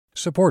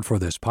Support for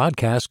this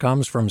podcast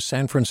comes from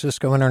San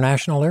Francisco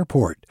International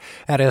Airport.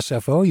 At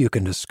SFO, you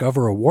can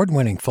discover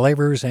award-winning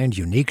flavors and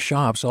unique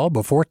shops all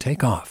before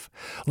takeoff.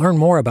 Learn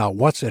more about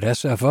what's at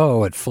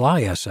SFO at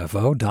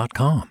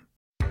flysfo.com.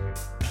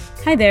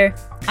 Hi there,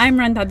 I'm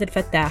Rand Abdel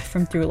Fattah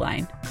from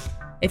Throughline.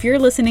 If you're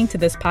listening to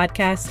this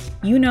podcast,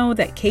 you know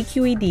that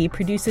KQED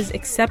produces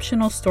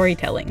exceptional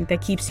storytelling that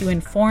keeps you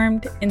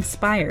informed,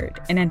 inspired,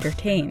 and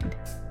entertained.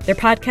 Their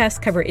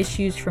podcasts cover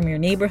issues from your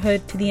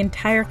neighborhood to the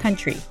entire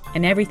country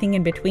and everything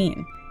in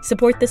between.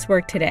 Support this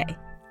work today.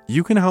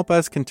 You can help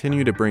us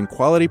continue to bring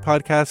quality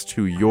podcasts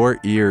to your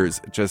ears.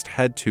 Just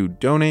head to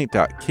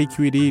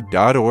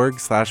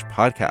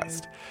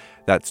donate.kqed.org/podcast.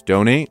 That's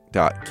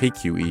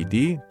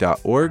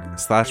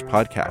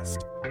donate.kqed.org/podcast.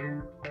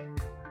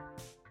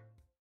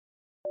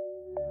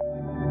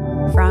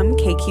 From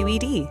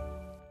KQED.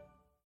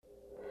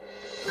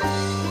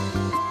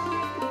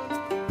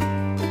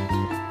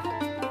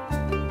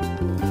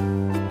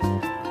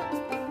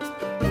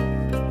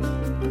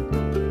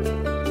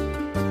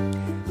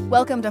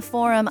 Welcome to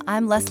Forum.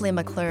 I'm Leslie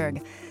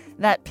McClurg.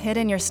 That pit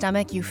in your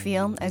stomach you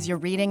feel as you're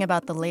reading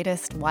about the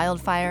latest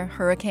wildfire,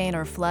 hurricane,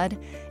 or flood,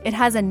 it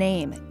has a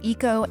name: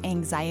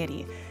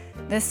 eco-anxiety.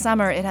 This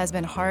summer, it has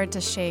been hard to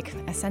shake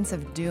a sense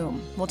of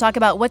doom. We'll talk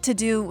about what to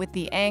do with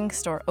the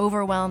angst or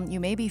overwhelm you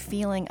may be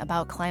feeling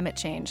about climate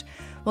change.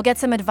 We'll get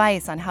some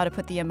advice on how to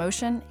put the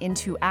emotion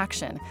into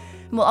action.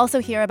 And we'll also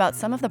hear about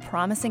some of the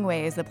promising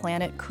ways the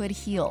planet could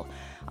heal.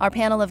 Our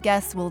panel of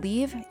guests will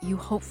leave you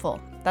hopeful.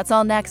 That's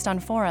all next on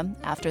Forum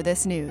after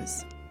this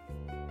news.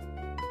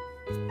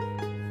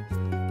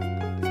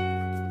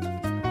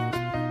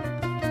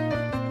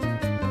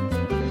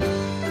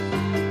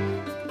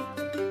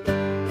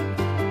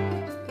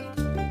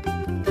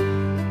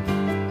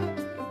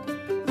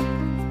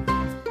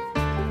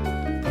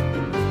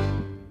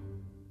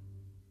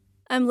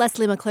 I'm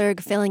Leslie McClurg,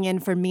 filling in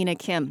for Mina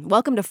Kim.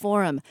 Welcome to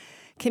Forum.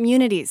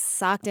 Communities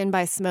socked in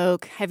by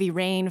smoke, heavy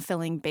rain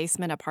filling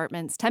basement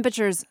apartments,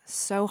 temperatures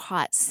so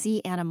hot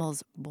sea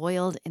animals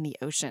boiled in the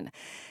ocean.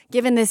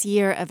 Given this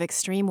year of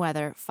extreme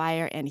weather,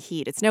 fire, and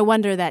heat, it's no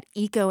wonder that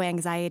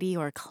eco-anxiety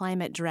or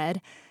climate dread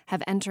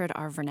have entered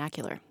our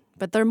vernacular.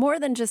 But they're more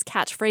than just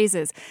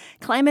catchphrases.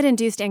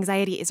 Climate-induced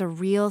anxiety is a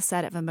real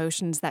set of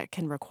emotions that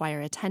can require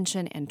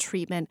attention and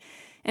treatment.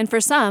 And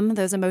for some,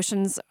 those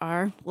emotions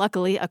are,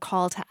 luckily, a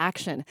call to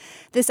action.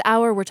 This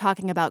hour, we're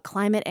talking about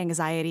climate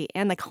anxiety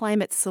and the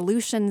climate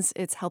solutions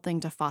it's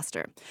helping to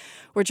foster.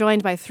 We're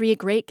joined by three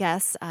great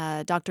guests.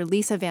 Dr.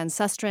 Lisa Van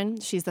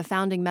Susteren, she's the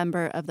founding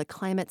member of the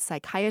Climate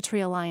Psychiatry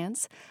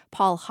Alliance.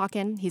 Paul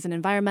Hawken, he's an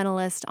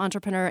environmentalist,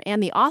 entrepreneur,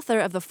 and the author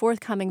of the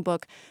forthcoming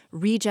book,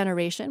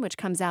 Regeneration, which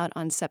comes out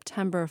on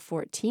September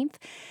 14th.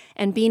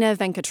 And Bina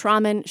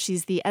Venkatraman,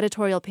 she's the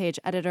editorial page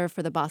editor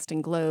for the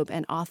Boston Globe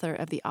and author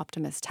of The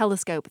Optimist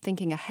Telescope,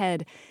 Thinking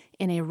Ahead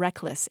in a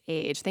Reckless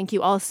Age. Thank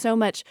you all so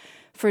much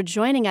for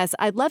joining us.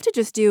 I'd love to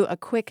just do a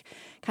quick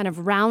kind of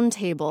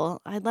roundtable.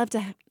 I'd love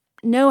to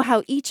know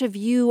how each of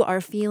you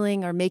are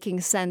feeling or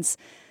making sense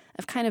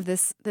of kind of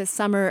this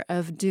summer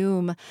of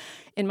doom,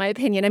 in my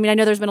opinion. I mean, I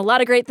know there's been a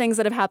lot of great things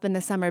that have happened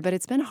this summer, but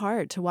it's been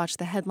hard to watch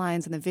the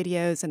headlines and the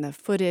videos and the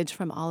footage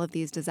from all of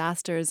these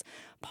disasters.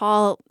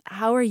 Paul,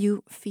 how are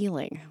you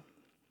feeling?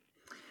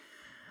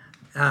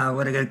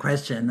 What a good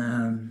question.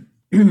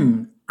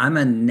 I'm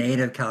a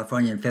native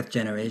Californian, fifth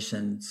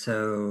generation,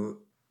 so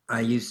I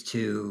used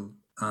to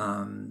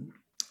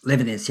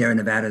live in the Sierra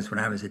Nevadas when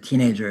I was a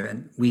teenager,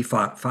 and we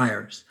fought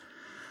fires.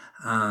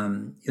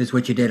 It was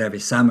what you did every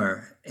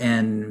summer,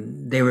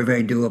 and they were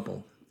very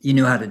doable. You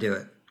knew how to do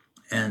it.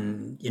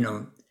 And,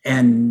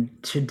 and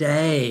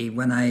today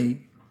of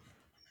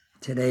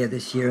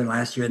this year and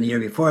last year and the year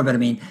before, but I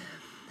mean,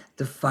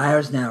 the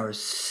fires now are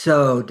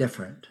so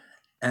different.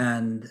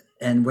 And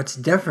what's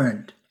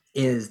different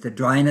is the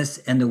dryness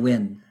and the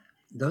wind.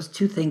 Those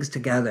two things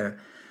together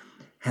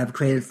have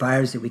created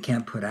fires that we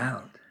can't put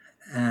out.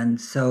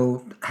 And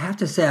so I have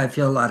to say, I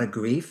feel a lot of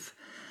grief.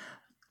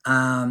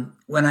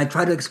 When I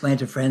try to explain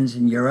to friends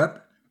in Europe,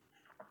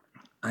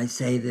 I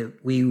say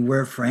that we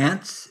were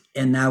France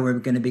and now we're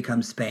going to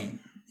become Spain.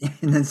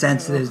 In the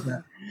sense that there's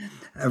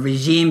a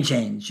regime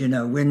change.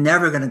 We're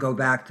never going to go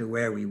back to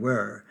where we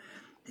were.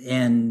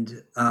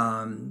 And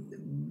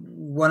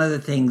one of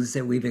the things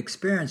that we've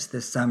experienced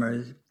this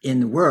summer in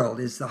the world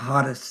is the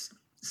hottest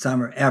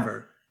summer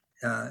ever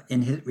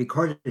in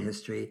recorded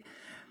history.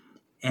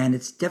 And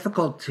it's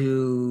difficult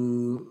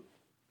to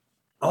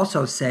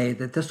also say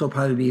that this will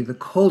probably be the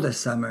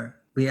coldest summer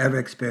we ever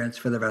experience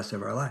for the rest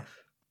of our life.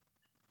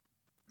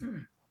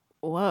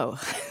 Whoa.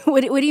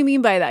 What do you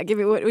mean by that?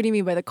 What do you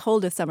mean by the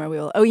coldest summer we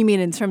will? Oh, you mean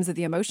in terms of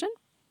the emotion?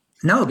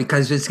 No,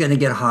 because it's going to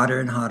get hotter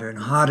and hotter and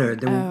hotter.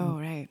 Oh,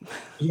 right.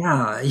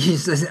 Yeah.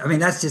 I mean,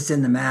 that's just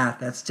in the math.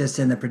 That's just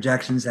in the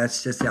projections.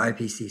 That's just the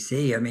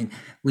IPCC. I mean,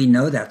 we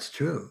know that's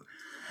true.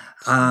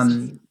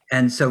 And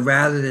so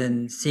rather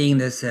than seeing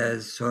this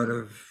as sort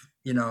of,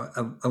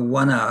 a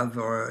one of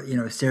or,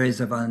 a series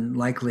of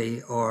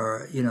unlikely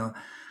or,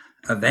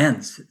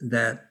 events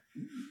that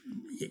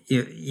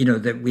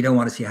that we don't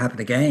want to see happen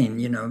again.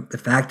 The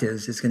fact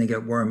is it's going to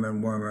get warmer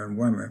and warmer and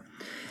warmer,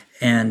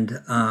 and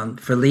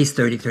for at least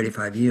 30,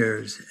 35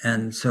 years.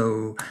 And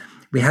so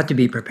we have to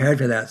be prepared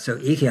for that. So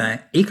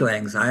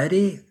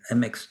eco-anxiety, it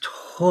makes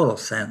total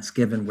sense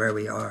given where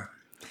we are.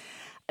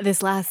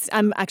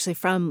 I'm actually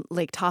from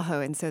Lake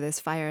Tahoe, and so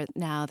this fire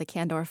now, the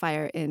Candor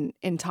fire in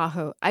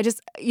Tahoe,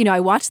 I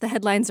watch the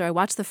headlines or I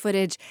watch the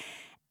footage,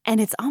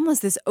 and it's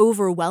almost this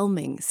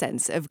overwhelming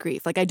sense of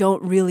grief. Like I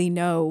don't really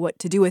know what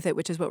to do with it,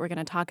 which is what we're going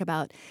to talk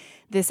about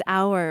this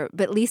hour.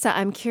 But Lisa,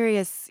 I'm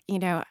curious,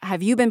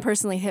 have you been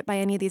personally hit by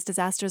any of these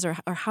disasters,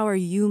 or how are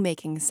you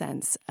making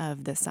sense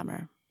of this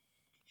summer?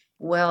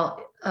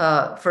 Well,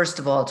 first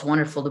of all, it's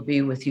wonderful to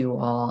be with you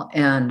all.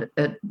 And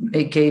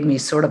it gave me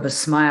sort of a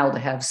smile to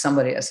have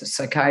somebody, as a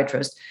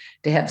psychiatrist,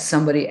 to have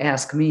somebody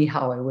ask me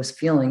how I was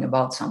feeling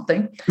about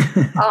something.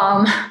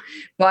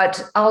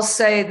 But I'll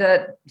say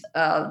that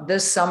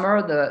this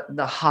summer,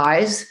 the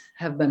highs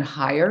have been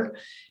higher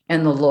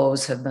and the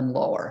lows have been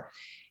lower.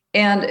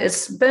 And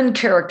it's been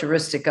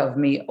characteristic of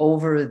me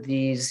over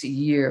these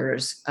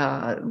years,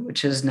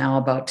 which is now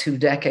about 2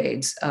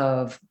 decades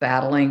of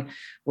battling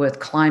with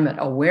climate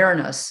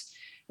awareness,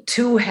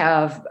 to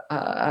have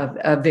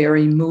a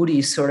very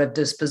moody sort of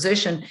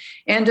disposition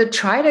and to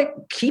try to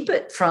keep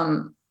it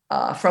from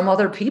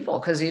other people,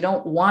 because you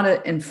don't want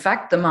to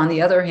infect them. On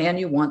the other hand,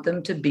 you want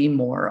them to be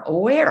more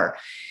aware.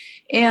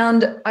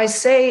 And I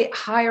say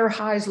higher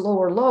highs,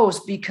 lower lows,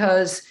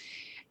 because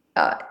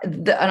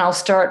and I'll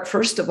start,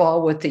 first of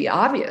all, with the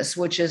obvious,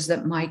 which is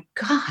that, my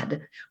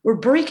God, we're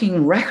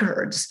breaking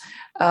records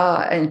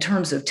in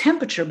terms of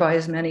temperature by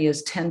as many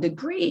as 10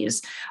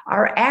 degrees.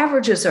 Our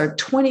averages are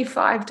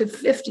 25 to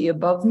 50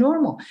 above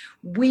normal.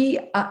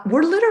 We're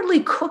literally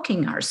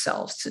cooking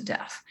ourselves to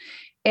death.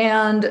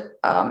 And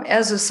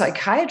as a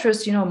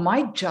psychiatrist,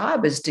 my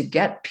job is to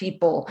get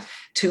people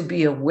to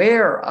be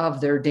aware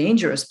of their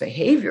dangerous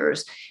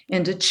behaviors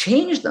and to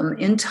change them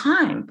in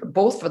time,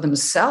 both for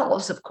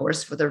themselves, of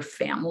course, for their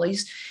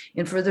families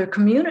and for their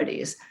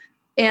communities.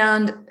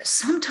 And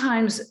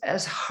sometimes,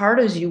 as hard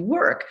as you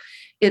work,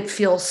 it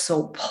feels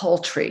so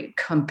paltry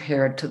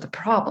compared to the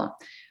problem.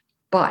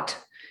 But,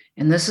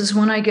 and this is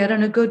when I get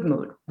in a good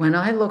mood, when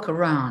I look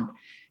around,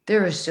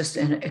 there is just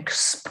an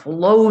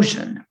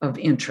explosion of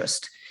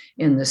interest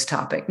in this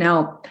topic.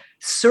 Now,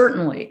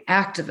 certainly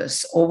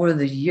activists over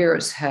the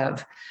years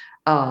have,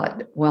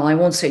 I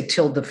won't say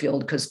tilled the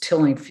field, because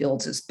tilling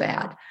fields is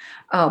bad,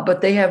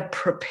 but they have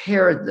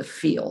prepared the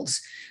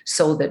fields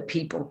so that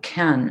people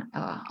can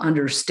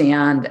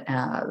understand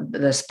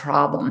this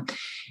problem.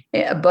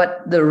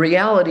 But the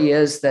reality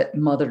is that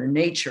Mother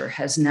Nature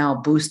has now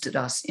boosted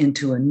us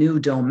into a new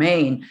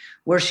domain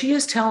where she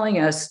is telling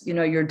us,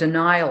 your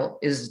denial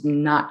is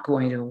not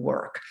going to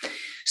work.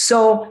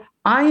 So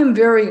I am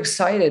very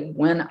excited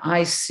when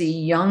I see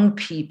young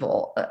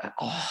people,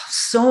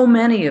 so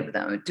many of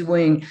them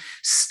doing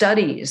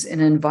studies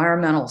in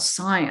environmental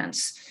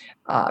science,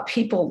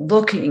 people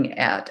looking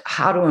at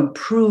how to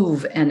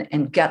improve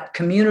and get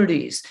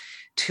communities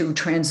to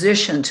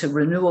transition to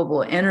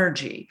renewable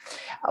energy.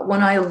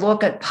 When I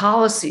look at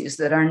policies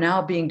that are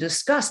now being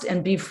discussed,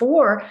 and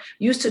before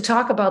used to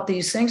talk about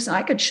these things, and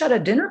I could shut a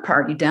dinner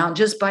party down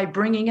just by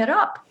bringing it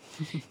up.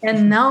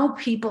 And now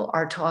people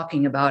are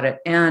talking about it.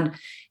 And,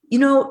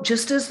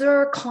 just as there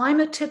are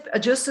climate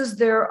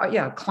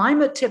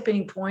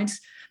tipping points,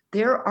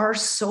 there are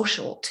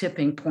social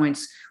tipping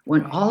points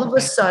when all of a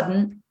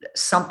sudden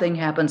something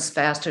happens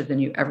faster than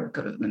you ever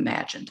could have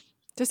imagined.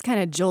 Just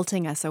kind of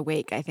jolting us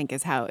awake, I think,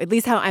 is at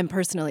least how I'm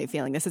personally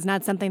feeling. This is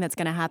not something that's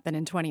going to happen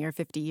in 20 or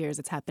 50 years.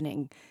 It's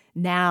happening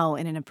now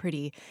and in a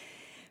pretty,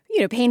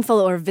 painful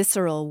or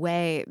visceral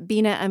way.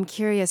 Bina, I'm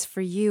curious for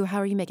you, how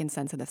are you making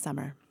sense of the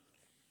summer?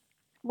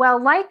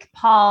 Well, like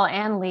Paul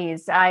and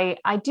Lise, I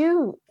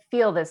do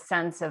feel this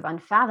sense of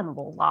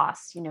unfathomable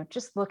loss,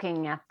 just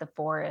looking at the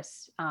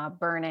forests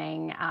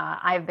burning.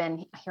 I've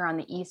been here on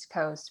the East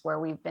Coast where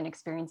we've been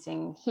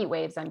experiencing heat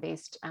waves. I'm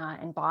based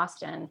in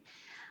Boston.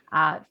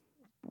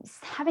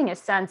 Having a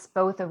sense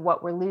both of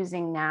what we're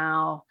losing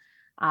now,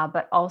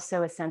 but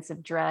also a sense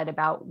of dread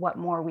about what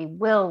more we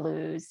will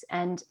lose.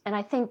 And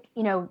I think,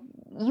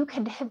 you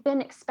could have been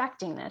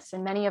expecting this.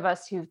 And many of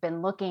us who've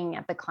been looking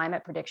at the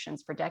climate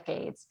predictions for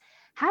decades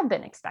have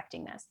been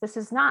expecting this. This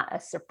is not a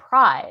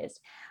surprise,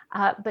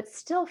 but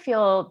still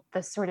feel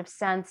the sort of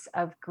sense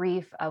of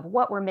grief of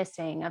what we're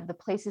missing, of the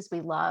places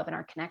we love and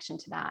our connection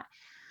to that.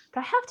 But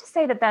I have to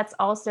say that that's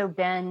also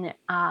been,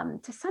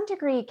 to some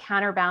degree,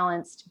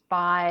 counterbalanced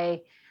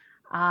by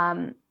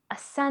a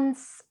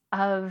sense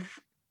of,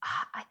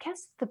 I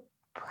guess, the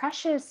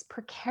precious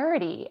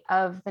precarity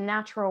of the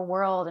natural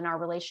world and our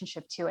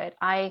relationship to it.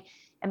 I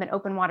am an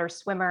open water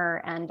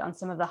swimmer, and on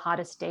some of the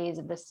hottest days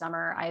of this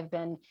summer, I've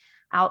been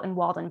out in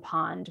Walden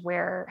Pond,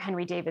 where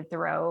Henry David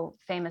Thoreau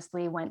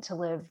famously went to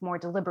live more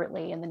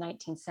deliberately in the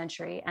 19th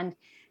century. And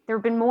there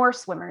have been more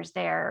swimmers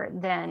there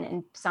than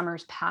in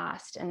summers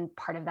past. And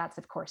part of that's,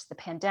 of course, the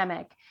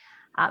pandemic.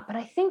 But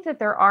I think that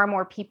there are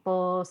more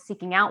people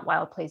seeking out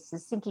wild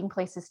places, seeking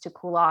places to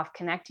cool off,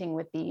 connecting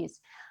with these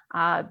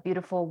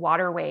beautiful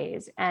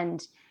waterways.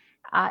 And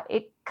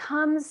it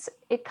comes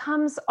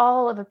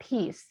all of a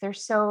piece.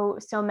 There's so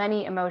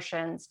many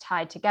emotions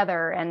tied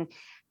together,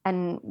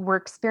 and we're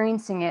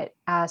experiencing it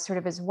sort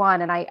of as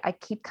one. And I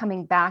keep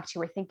coming back to,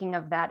 we're thinking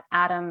of that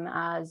Adam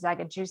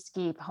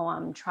Zagajewski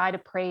poem, Try to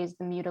Praise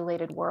the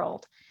Mutilated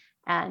World,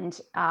 and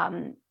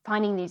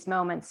finding these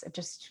moments of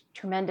just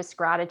tremendous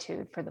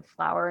gratitude for the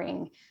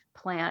flowering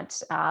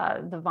plant,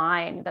 the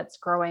vine that's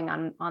growing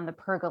on the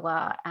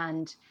pergola,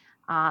 and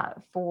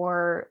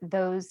for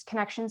those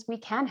connections we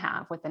can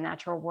have with the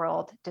natural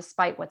world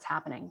despite what's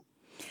happening.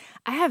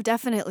 I have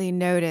definitely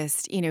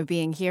noticed,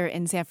 being here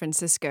in San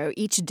Francisco,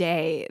 each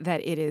day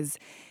that it is,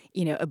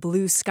 a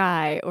blue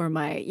sky, or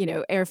my,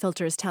 air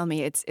filters tell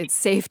me it's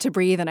safe to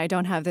breathe and I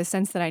don't have the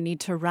sense that I need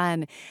to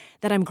run,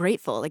 that I'm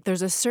grateful. Like,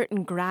 there's a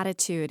certain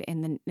gratitude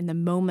in the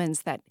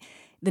moments that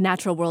the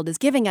natural world is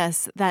giving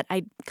us that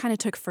I kind of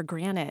took for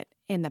granted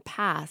in the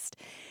past.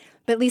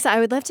 But Lisa, I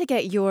would love to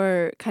get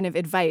your kind of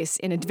advice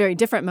in a very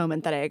different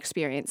moment that I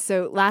experienced.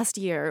 So last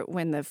year,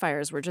 when the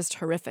fires were just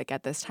horrific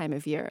at this time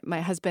of year,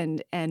 my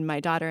husband and my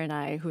daughter and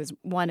I, who was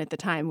 1 at the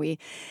time, we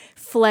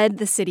fled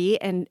the city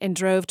and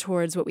drove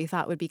towards what we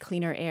thought would be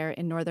cleaner air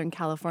in Northern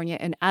California.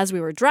 And as we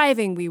were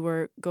driving, we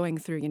were going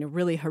through,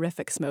 really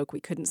horrific smoke.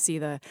 We couldn't see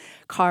the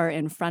car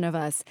in front of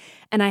us.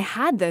 And I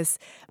had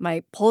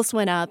my pulse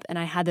went up, and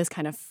I had this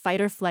kind of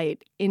fight or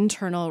flight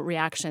internal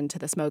reaction to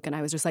the smoke. And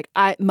I was just like,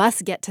 I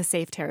must get to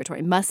safe territory.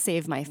 Must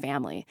save my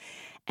family.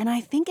 And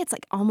I think it's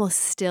like almost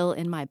still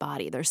in my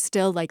body. There's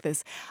still like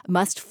this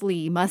must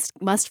flee,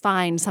 must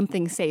find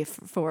something safe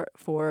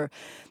for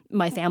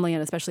my family,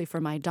 and especially for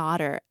my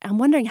daughter. I'm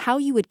wondering how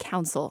you would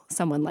counsel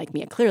someone like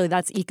me. Clearly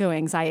that's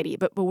eco-anxiety,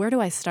 but where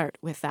do I start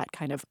with that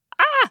kind of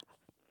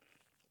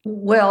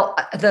Well,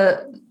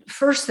 the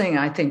first thing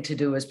I think to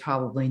do is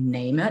probably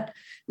name it.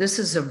 This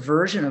is a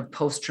version of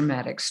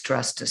post-traumatic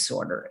stress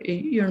disorder.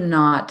 You're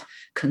not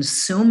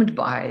consumed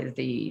by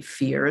the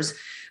fears,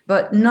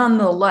 but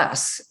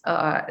nonetheless,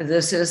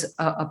 this is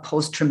a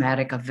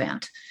post-traumatic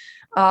event.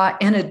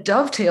 And it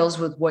dovetails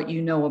with what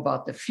you know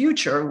about the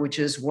future, which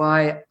is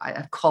why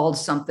I've called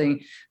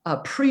something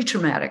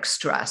pre-traumatic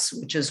stress,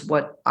 which is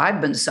what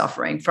I've been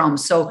suffering from.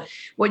 So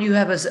what you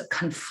have is a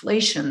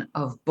conflation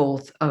of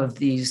both of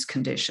these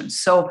conditions.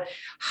 So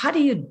how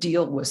do you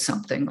deal with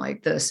something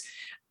like this?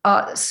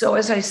 So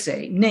as I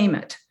say, name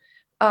it.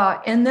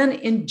 And then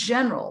in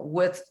general,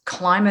 with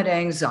climate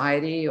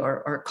anxiety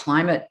or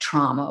climate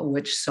trauma,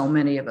 which so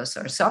many of us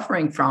are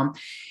suffering from,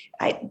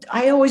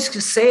 I always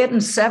just say it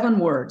in 7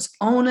 words: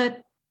 own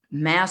it,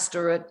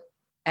 master it,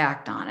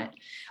 act on it.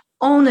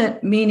 Own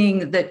it,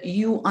 meaning that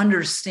you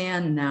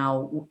understand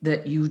now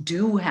that you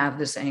do have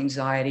this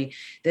anxiety,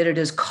 that it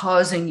is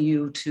causing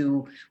you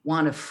to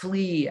want to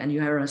flee, and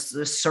you have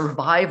the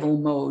survival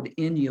mode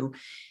in you.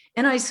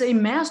 And I say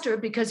master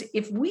it because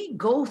if we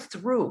go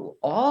through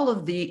all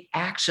of the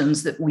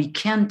actions that we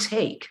can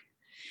take,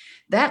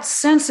 that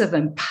sense of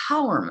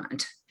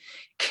empowerment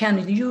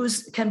can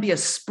be a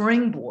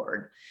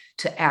springboard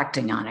to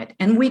acting on it.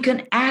 And we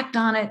can act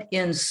on it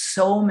in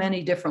so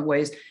many different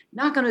ways.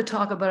 Not going to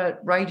talk about it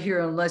right here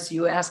unless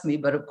you ask me,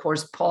 but of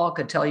course, Paul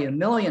could tell you a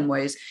million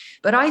ways.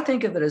 But I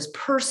think of it as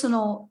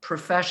personal,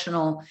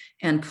 professional,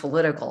 and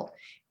political.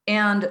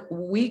 And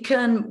we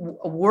can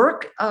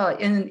work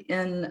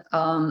in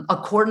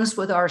accordance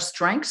with our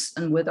strengths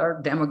and with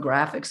our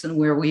demographics and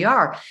where we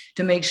are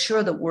to make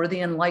sure that we're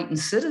the enlightened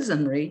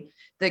citizenry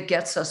that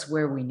gets us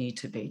where we need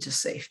to be to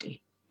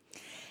safety.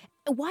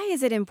 Why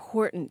is it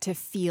important to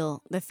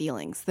feel the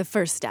feelings, the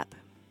first step?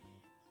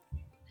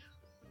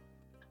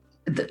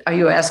 Are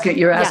you asking?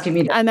 You're asking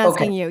me? I'm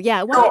asking you.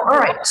 Yeah. Oh, all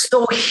right.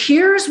 So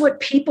here's what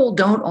people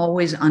don't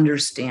always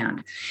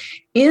understand.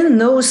 In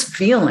those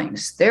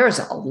feelings, there's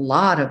a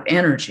lot of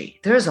energy.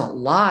 There's a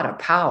lot of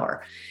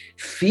power.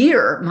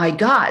 Fear, my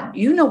God,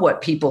 you know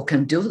what people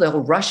can do.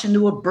 They'll rush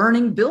into a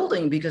burning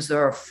building because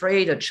they're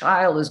afraid a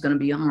child is going to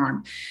be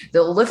harmed.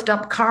 They'll lift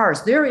up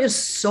cars. There is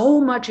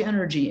so much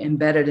energy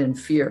embedded in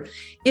fear.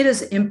 It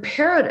is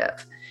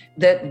imperative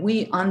that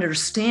we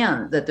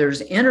understand that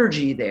there's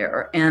energy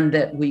there and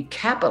that we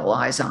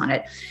capitalize on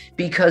it,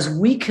 because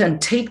we can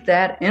take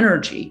that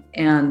energy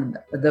and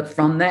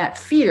from that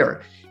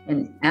fear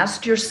and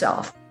ask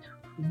yourself,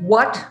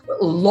 what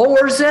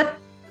lowers it?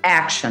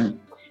 Action.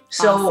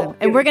 So, awesome.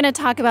 And we're going to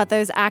talk about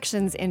those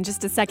actions in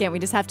just a second. We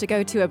just have to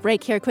go to a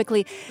break here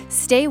quickly.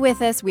 Stay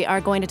with us. We are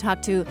going to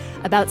talk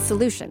about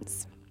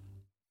solutions.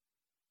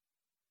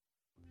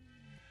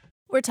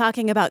 We're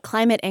talking about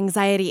climate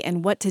anxiety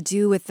and what to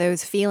do with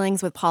those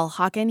feelings with Paul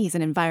Hawken. He's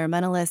an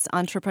environmentalist,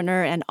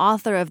 entrepreneur, and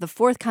author of the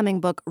forthcoming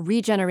book,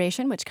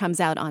 Regeneration, which comes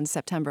out on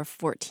September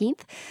 14th.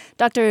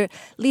 Dr.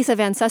 Lisa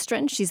Van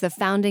Susteren, she's the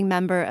founding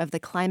member of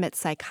the Climate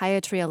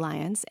Psychiatry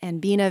Alliance,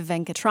 and Beena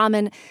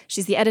Venkatraman,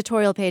 she's the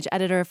editorial page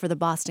editor for the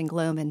Boston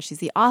Globe, and she's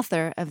the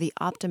author of The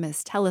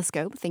Optimist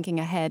Telescope, Thinking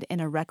Ahead in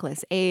a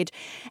Reckless Age.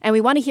 And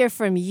we want to hear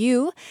from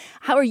you.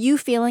 How are you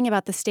feeling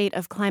about the state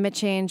of climate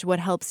change? What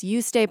helps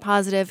you stay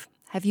positive?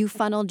 Have you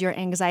funneled your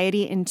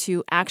anxiety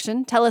into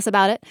action? Tell us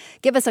about it.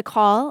 Give us a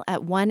call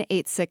at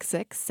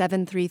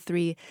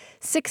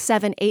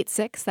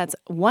 1-866-733-6786. That's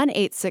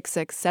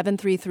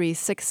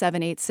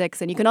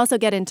 1-866-733-6786. And you can also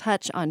get in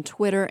touch on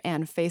Twitter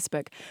and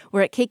Facebook.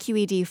 We're at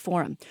KQED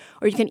Forum.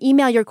 Or you can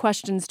email your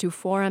questions to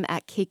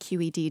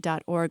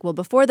forum@kqed.org. Well,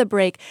 before the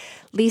break,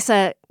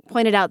 Lisa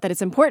pointed out that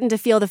it's important to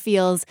feel the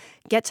feels,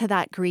 get to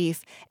that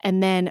grief,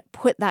 and then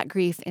put that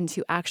grief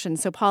into action.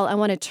 So, Paul, I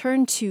want to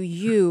turn to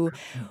you.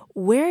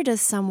 Where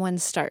does someone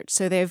start?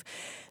 So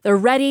they're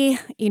ready.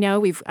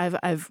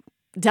 I've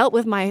dealt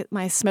with my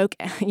smoke,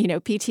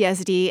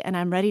 PTSD, and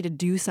I'm ready to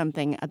do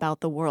something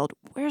about the world.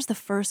 Where's the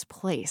first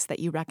place that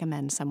you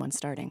recommend someone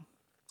starting?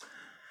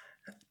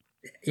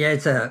 Yeah,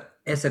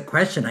 it's a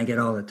question I get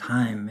all the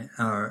time.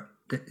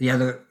 The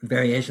other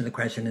variation of the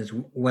question is,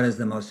 what is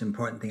the most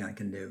important thing I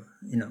can do?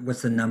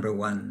 What's the number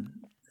one,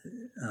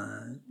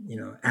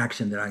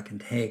 action that I can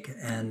take?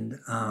 And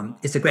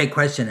it's a great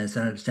question. It's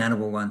an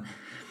understandable one.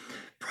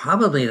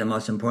 Probably the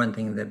most important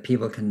thing that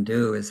people can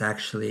do is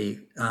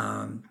actually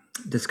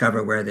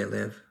discover where they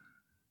live.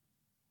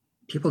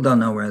 People don't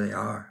know where they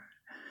are.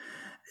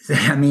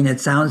 I mean,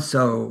 it sounds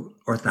so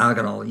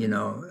orthogonal,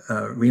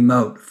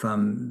 remote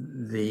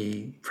from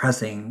the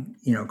pressing,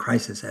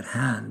 crisis at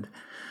hand.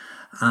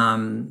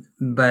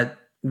 But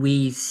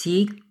we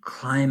see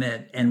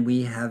climate, and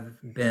we have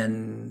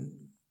been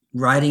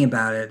writing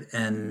about it,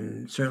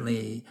 and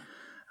certainly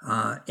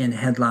in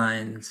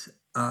headlines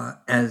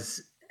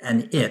as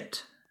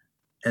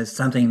as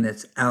something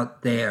that's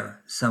out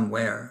there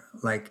somewhere.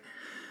 Like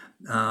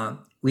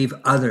we've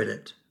othered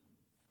it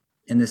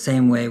in the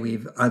same way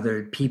we've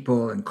othered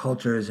people and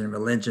cultures and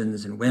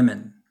religions and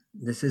women.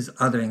 This is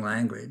othering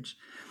language.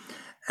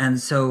 And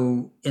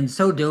so in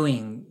so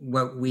doing,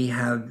 what we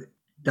have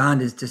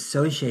done is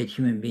dissociate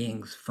human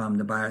beings from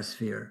the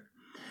biosphere.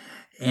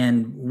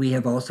 And we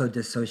have also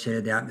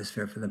dissociated the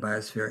atmosphere from the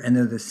biosphere, and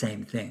they're the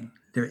same thing.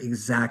 They're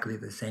exactly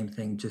the same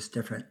thing, just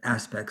different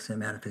aspects and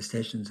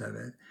manifestations of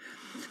it.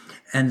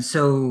 And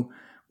so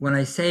when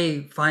I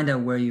say find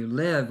out where you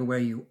live, where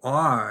you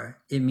are,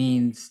 it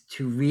means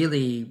to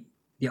really,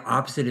 the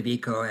opposite of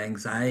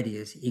eco-anxiety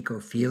is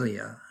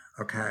ecophilia,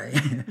 okay?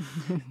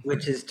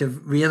 Which is to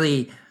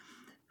really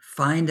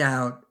find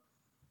out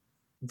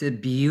the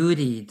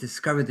beauty,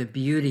 discover the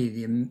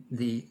beauty,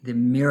 the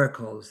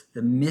miracles,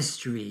 the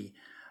mystery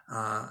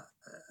of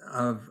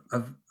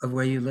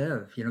where you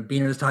live.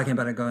 Bina was talking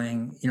about it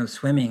going,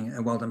 swimming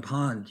at Walden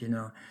Pond.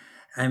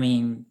 I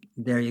mean,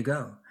 there you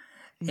go.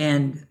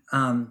 And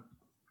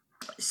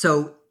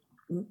so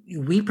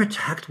we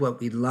protect what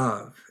we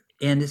love,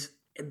 and it's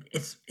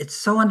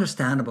so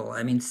understandable.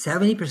 I mean,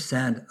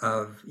 70%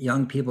 of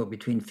young people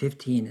between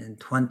 15 and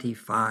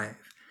 25,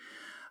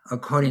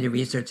 according to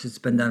research that's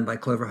been done by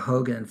Clover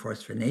Hogan and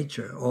Force for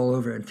Nature, all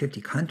over in 50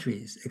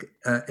 countries,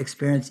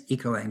 experience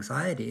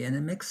eco-anxiety. And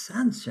it makes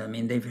sense. I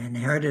mean, they've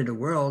inherited a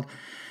world,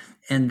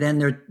 and then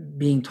they're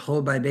being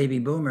told by baby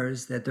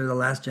boomers that they're the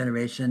last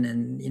generation,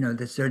 and,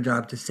 that's their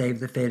job to save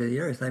the fate of the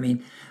earth. I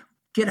mean,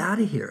 get out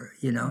of here,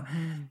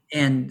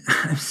 And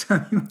so,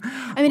 I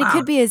mean, wow. It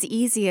could be as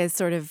easy as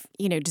sort of,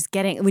 just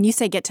when you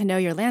say get to know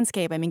your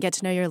landscape, I mean, get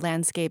to know your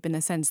landscape in the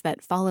sense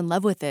that fall in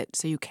love with it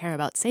so you care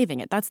about saving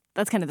it. That's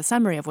kind of the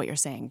summary of what you're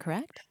saying,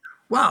 correct?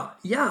 Well,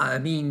 yeah. I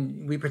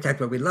mean, we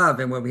protect what we love,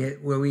 and what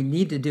we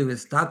need to do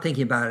is stop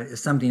thinking about it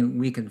as something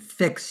we can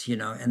fix,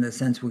 in the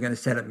sense we're going to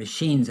set up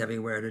machines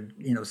everywhere to,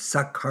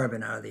 suck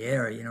carbon out of the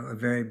air, a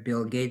very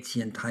Bill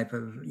Gatesian type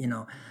of,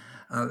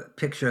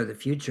 picture of the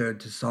future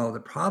to solve the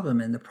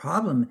problem. And the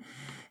problem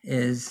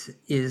is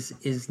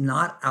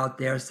not out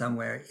there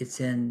somewhere. It's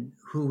in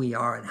who we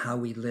are and how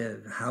we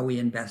live, how we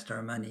invest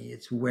our money.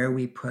 It's where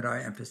we put our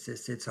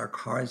emphasis. It's our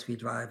cars we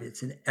drive.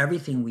 It's in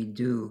everything we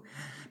do,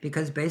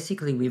 because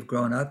basically we've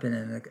grown up in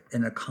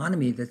an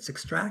economy that's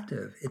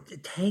extractive.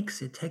 It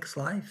takes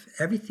life.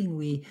 Everything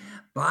we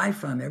buy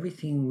from,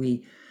 everything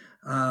we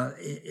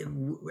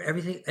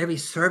every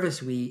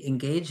service we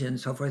engage in,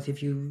 so forth,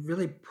 if you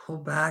really pull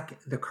back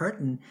the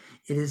curtain,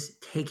 it is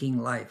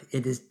taking life.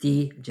 It is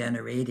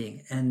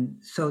degenerating. And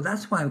so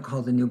that's why I'm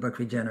called the new book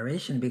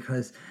Regeneration,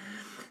 because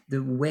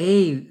the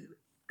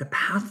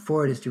path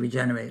forward is to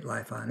regenerate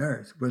life on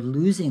Earth. We're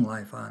losing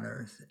life on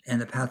Earth, and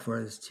the path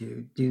forward is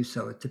to do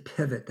so, to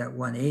pivot that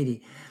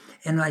 180.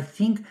 And I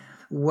think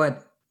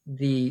what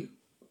the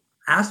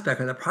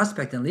aspect or the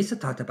prospect, and Lisa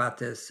talked about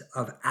this,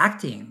 of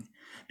acting,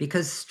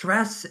 because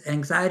stress,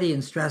 anxiety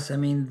and stress, I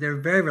mean,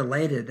 they're very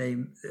related.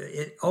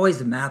 It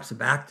always maps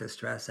back to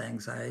stress,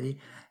 anxiety,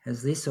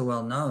 as Lisa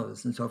well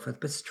knows, and so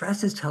forth. But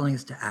stress is telling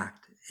us to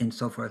act, and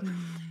so forth. Mm.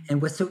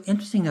 And what's so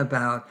interesting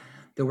about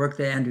the work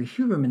that Andrew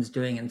Huberman's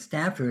doing in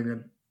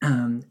Stanford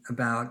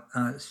about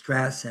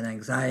stress and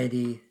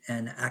anxiety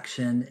and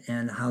action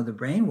and how the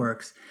brain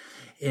works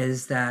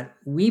is that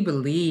we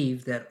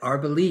believe that our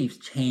beliefs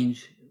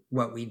change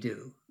what we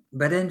do.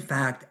 But in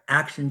fact,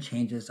 action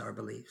changes our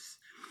beliefs.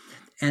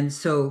 And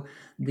so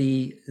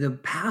the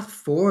path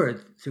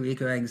forward to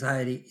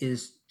eco-anxiety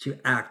is to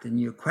act. And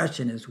your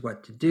question is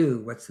what to do.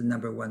 What's the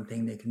number one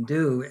thing they can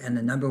do? And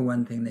the number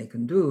one thing they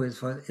can do is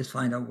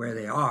find out where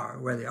they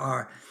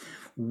are.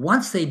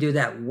 Once they do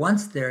that,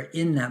 once they're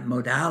in that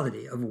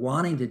modality of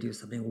wanting to do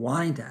something,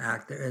 wanting to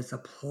act, there is a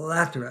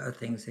plethora of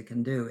things they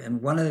can do.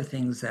 And one of the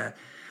things that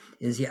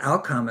is the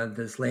outcome of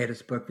this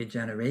latest book,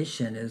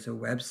 Regeneration, is a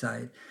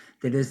website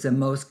that is the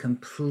most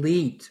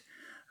complete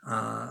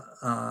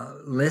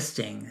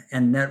listing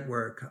and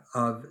network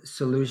of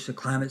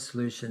climate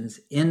solutions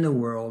in the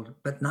world,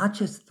 but not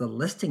just the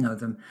listing of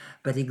them,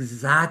 but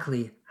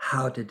exactly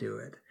how to do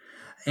it.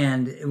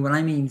 And when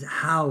I mean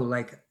how,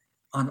 like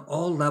on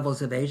all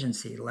levels of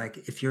agency, like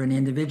if you're an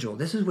individual,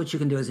 this is what you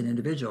can do as an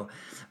individual,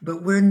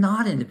 but we're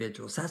not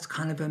individuals. That's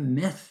kind of a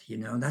myth,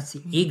 that's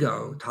the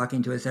ego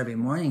talking to us every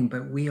morning,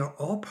 but we are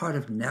all part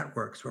of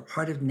networks. We're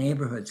part of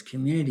neighborhoods,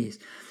 communities,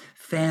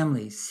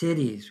 families,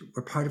 cities.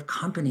 We're part of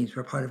companies.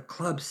 We're part of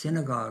clubs,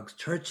 synagogues,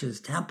 churches,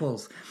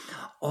 temples.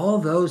 All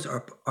those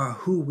are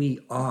who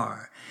we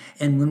are.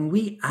 And when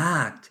we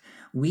act,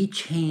 we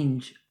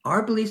change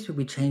our beliefs, but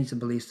we change the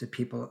beliefs of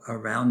people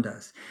around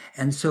us.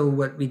 And so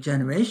what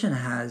regeneration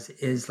has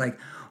is like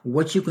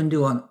what you can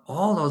do on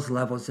all those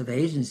levels of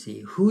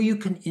agency, who you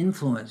can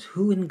influence,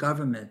 who in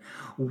government,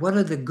 what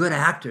are the good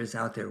actors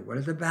out there, what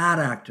are the bad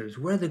actors,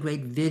 what are the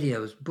great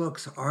videos,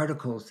 books,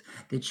 articles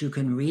that you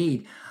can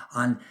read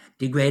on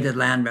degraded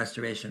land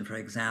restoration, for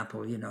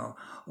example,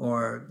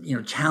 or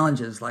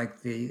challenges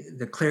like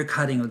the clear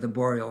cutting of the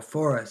boreal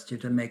forest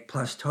to make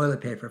plush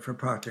toilet paper for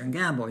Procter and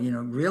Gamble.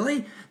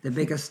 Really, the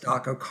biggest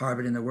stock of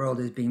carbon in the world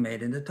is being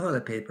made into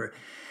toilet paper.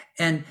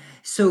 And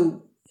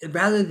so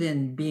rather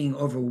than being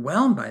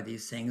overwhelmed by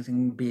these things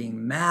and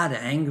being mad,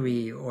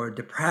 angry, or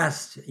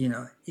depressed,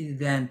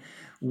 then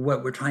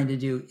what we're trying to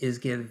do is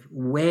give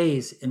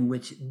ways in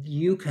which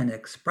you can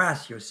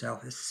express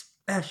yourself,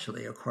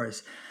 especially, of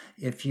course,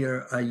 if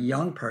you're a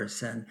young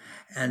person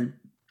and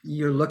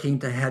you're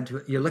looking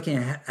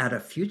at a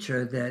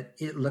future that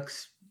it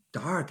looks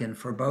dark and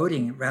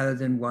foreboding rather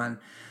than one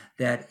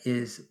that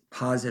is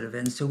positive.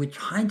 And so we're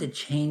trying to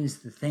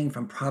change the thing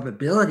from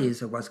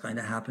probabilities of what's going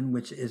to happen,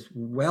 which is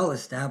well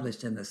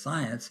established in the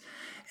science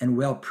and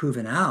well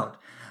proven out,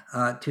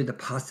 to the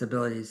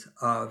possibilities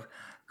of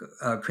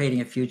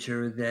creating a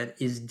future that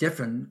is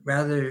different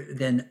rather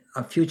than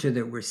a future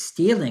that we're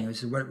stealing,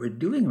 which is what we're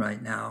doing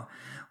right now.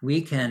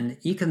 We can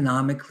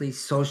economically,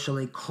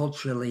 socially,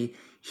 culturally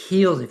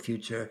heal the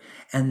future,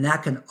 and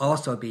that can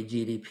also be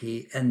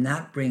GDP, and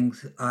that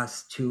brings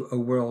us to a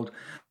world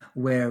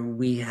where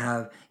we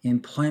have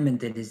employment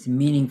that is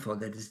meaningful,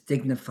 that is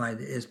dignified,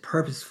 that is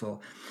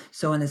purposeful.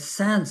 So in a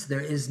sense,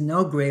 there is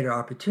no greater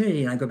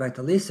opportunity, and I go back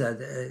to Lisa,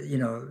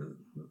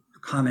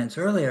 comments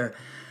earlier,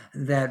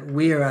 that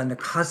we are on the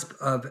cusp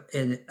of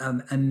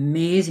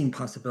amazing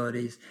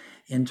possibilities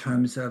in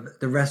terms of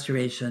the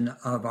restoration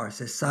of our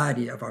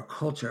society, of our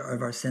culture,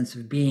 of our sense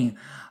of being,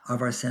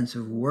 of our sense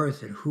of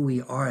worth and who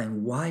we are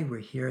and why we're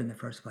here in the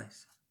first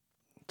place.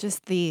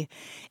 Just the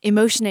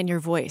emotion in your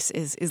voice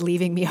is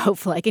leaving me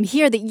hopeful. I can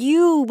hear that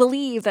you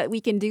believe that we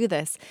can do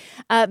this.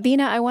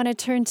 Bina, I want to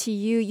turn to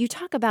you. You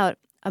talk about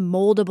a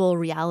moldable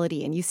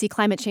reality and you see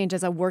climate change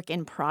as a work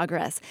in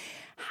progress.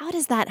 How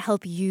does that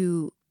help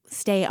you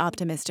stay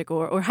optimistic,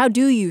 or how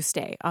do you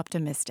stay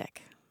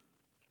optimistic?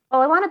 Well,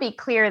 I want to be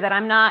clear that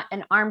I'm not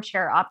an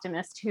armchair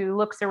optimist who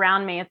looks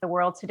around me at the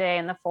world today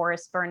and the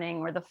forests burning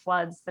or the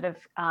floods that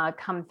have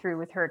come through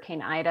with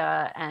Hurricane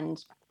Ida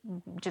and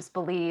just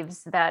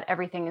believes that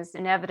everything is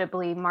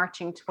inevitably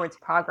marching towards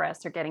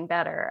progress or getting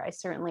better. I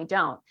certainly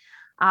don't.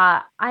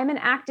 I'm an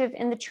active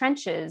in the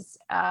trenches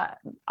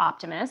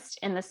optimist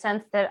in the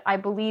sense that I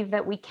believe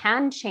that we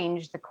can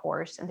change the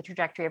course and the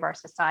trajectory of our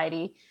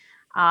society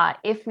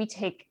if we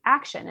take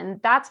action.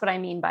 And that's what I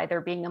mean by there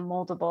being a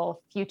moldable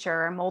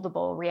future, a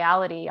moldable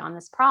reality on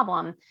this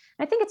problem. And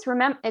I think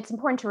it's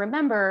important to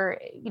remember,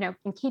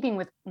 in keeping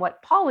with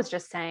what Paul was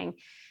just saying,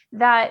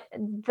 that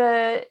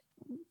the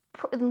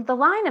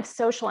line of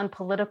social and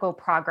political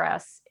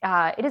progress,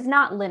 it is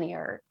not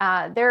linear.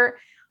 There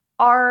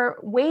are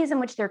ways in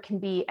which there can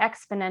be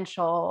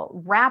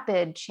exponential,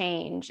 rapid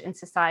change in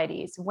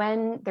societies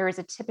when there is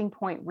a tipping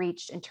point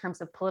reached in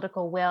terms of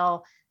political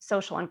will,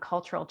 social and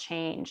cultural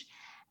change.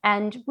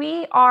 And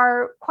we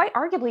are quite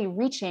arguably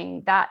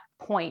reaching that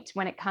point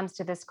when it comes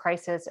to this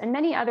crisis and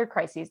many other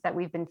crises that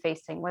we've been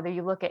facing, whether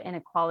you look at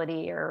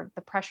inequality or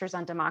the pressures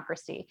on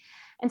democracy.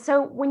 And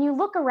so when you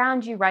look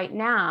around you right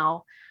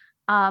now,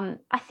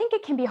 I think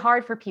it can be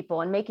hard for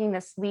people in making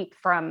this leap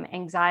from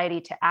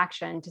anxiety to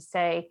action to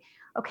say,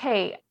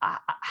 okay,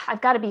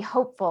 I've got to be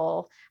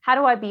hopeful. How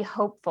do I be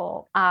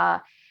hopeful?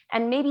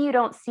 And maybe you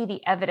don't see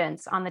the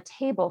evidence on the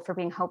table for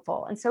being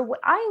hopeful. And so what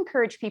I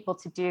encourage people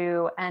to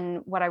do,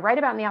 and what I write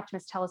about in the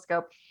Optimist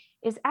Telescope,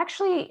 is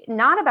actually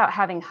not about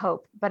having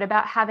hope, but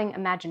about having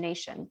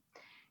imagination.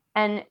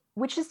 And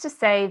which is to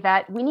say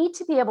that we need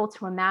to be able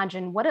to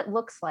imagine what it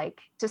looks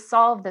like to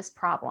solve this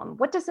problem.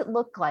 What does it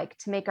look like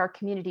to make our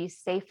communities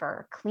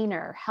safer,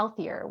 cleaner,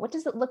 healthier? What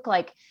does it look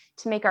like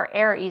to make our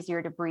air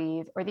easier to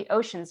breathe or the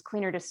oceans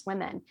cleaner to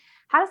swim in?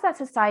 How does that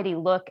society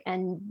look,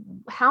 and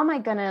how am I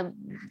going to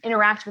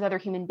interact with other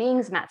human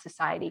beings in that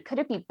society? Could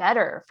it be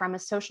better from a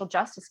social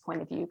justice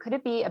point of view? Could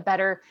it be a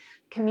better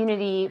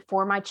community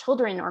for my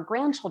children or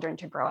grandchildren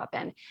to grow up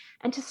in?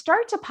 And to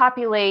start to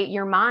populate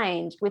your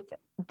mind with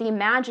the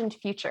imagined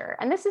future.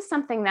 And this is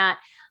something that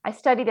I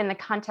studied in the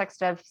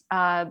context of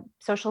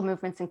social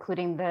movements,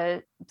 including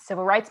the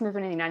civil rights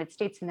movement in the United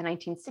States in the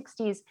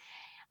 1960s,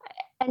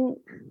 and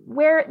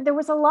where there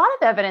was a lot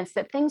of evidence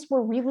that things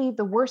were really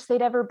the worst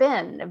they'd ever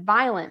been.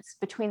 Violence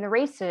between the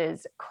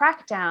races,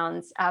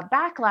 crackdowns,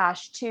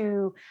 backlash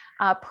to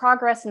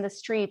progress in the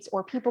streets,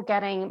 or people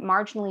getting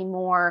marginally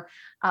more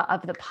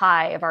of the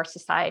pie of our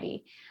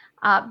society.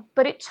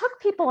 But it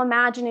took people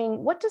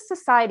imagining, what does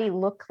society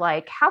look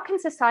like? How can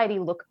society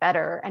look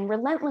better? And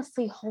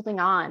relentlessly holding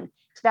on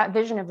to that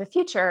vision of the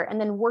future and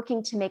then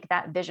working to make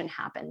that vision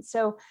happen.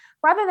 So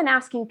rather than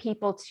asking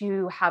people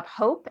to have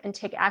hope and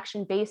take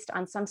action based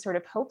on some sort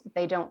of hope that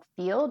they don't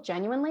feel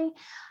genuinely,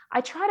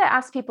 I try to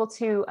ask people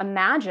to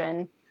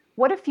imagine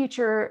what a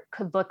future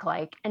could look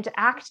like and to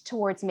act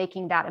towards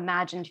making that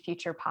imagined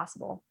future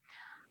possible.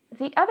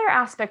 The other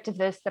aspect of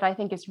this that I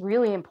think is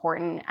really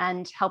important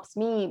and helps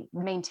me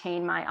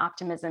maintain my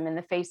optimism in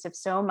the face of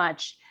so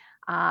much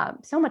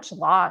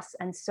loss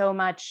and so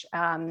much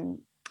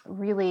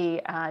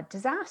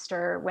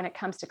disaster when it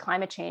comes to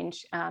climate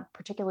change,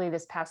 particularly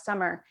this past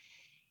summer,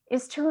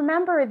 is to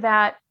remember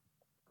that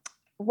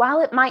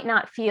while it might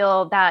not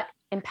feel that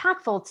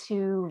impactful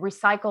to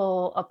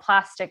recycle a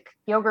plastic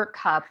yogurt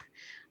cup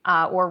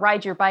or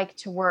ride your bike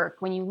to work,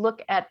 when you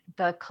look at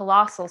the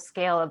colossal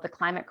scale of the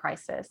climate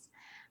crisis,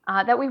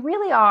 that we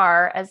really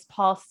are, as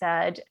Paul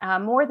said,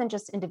 more than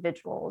just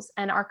individuals,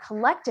 and our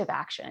collective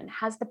action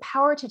has the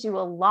power to do a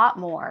lot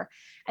more.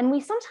 And we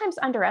sometimes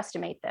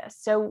underestimate this.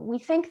 So we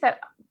think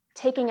that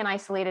taking an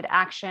isolated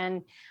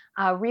action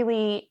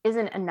really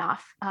isn't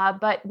enough.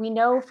 But we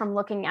know from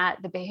looking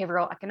at the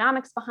behavioral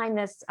economics behind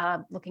this,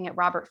 looking at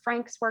Robert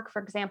Frank's work,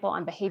 for example,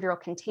 on behavioral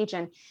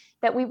contagion,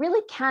 that we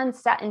really can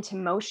set into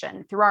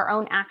motion through our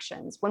own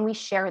actions when we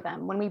share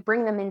them, when we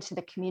bring them into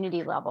the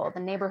community level,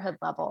 the neighborhood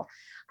level,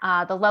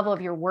 the level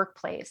of your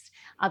workplace,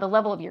 the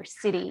level of your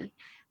city.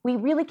 We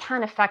really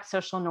can affect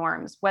social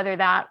norms, whether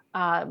that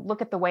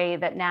look at the way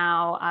that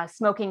now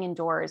smoking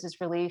indoors is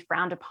really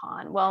frowned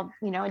upon. Well,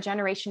 a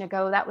generation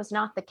ago, that was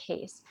not the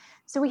case.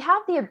 So we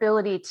have the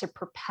ability to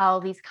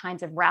propel these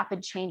kinds of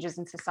rapid changes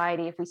in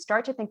society if we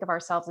start to think of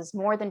ourselves as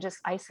more than just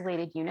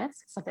isolated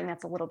units, something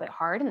that's a little bit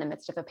hard in the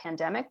midst of a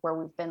pandemic where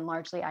we've been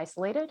largely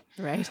isolated.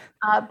 Right.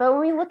 But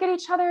when we look at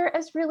each other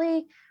as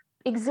really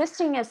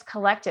existing as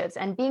collectives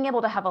and being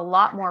able to have a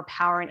lot more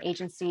power and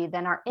agency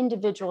than our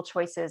individual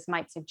choices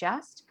might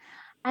suggest.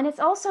 And it's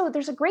also,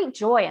 there's a great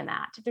joy in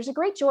that. There's a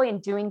great joy in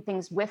doing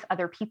things with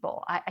other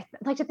people. I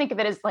like to think of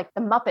it as like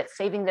the Muppets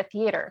saving the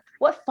theater.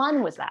 What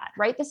fun was that,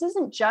 right? This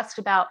isn't just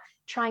about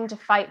trying to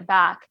fight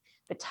back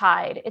the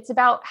tide. It's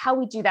about how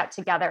we do that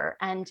together.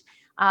 And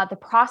the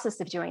process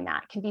of doing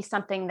that can be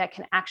something that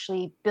can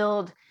actually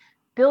build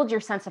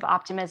your sense of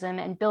optimism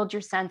and build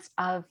your sense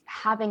of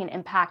having an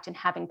impact and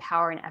having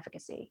power and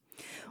efficacy.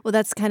 Well,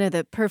 that's kind of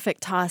the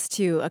perfect toss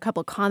to a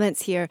couple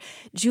comments here.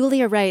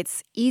 Julia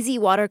writes, easy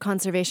water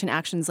conservation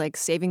actions like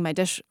saving my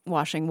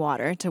dishwashing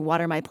water to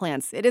water my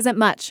plants. It isn't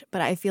much, but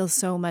I feel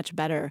so much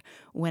better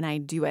when I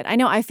do it. I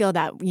know I feel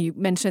that. You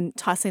mentioned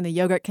tossing the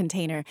yogurt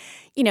container.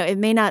 It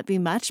may not be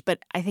much, but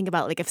I think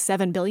about if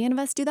 7 billion of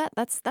us do that,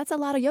 that's a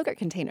lot of yogurt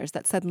containers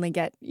that suddenly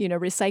get,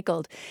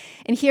 recycled.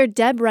 And here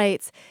Deb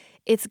writes,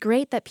 it's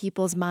great that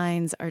people's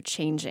minds are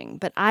changing,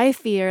 but I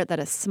fear that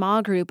a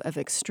small group of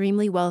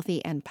extremely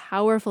wealthy and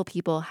powerful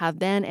people have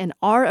been and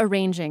are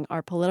arranging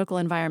our political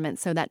environment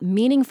so that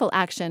meaningful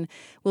action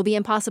will be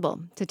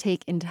impossible to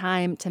take in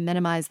time to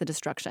minimize the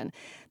destruction.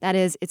 That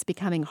is, it's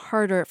becoming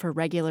harder for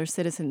regular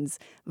citizens'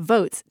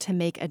 votes to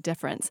make a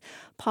difference.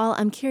 Paul,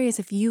 I'm curious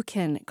if you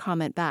can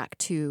comment back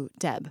to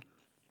Deb.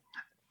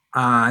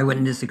 I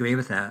wouldn't disagree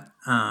with that.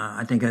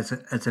 I think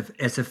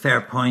it's a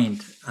fair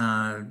point.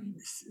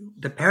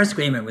 The Paris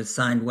Agreement was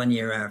signed 1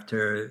 year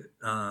after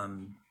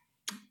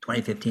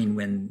 2015,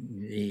 when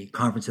the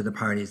Conference of the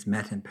Parties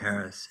met in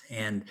Paris,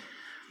 and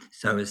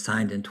so it was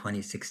signed in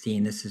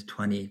 2016. This is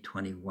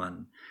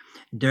 2021.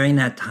 During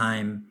that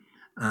time,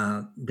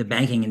 the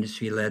banking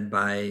industry, led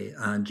by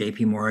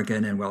J.P.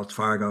 Morgan and Wells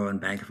Fargo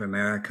and Bank of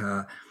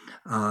America,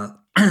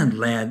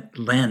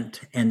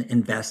 lent and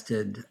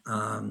invested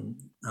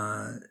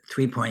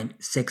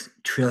 $3.6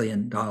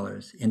 trillion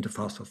into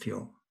fossil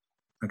fuel,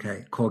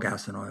 coal,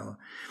 gas, and oil.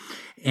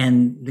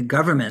 And the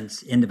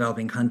governments in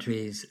developing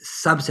countries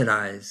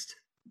subsidized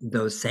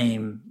those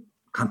same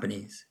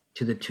companies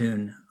to the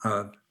tune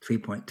of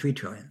 $3.3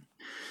 trillion.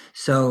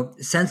 So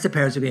since the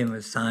Paris Agreement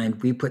was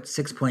signed, we put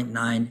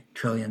 $6.9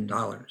 trillion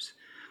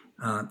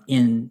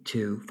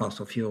into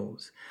fossil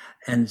fuels.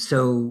 And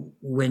so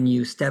when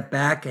you step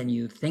back and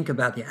you think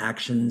about the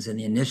actions and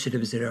the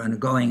initiatives that are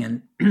ongoing,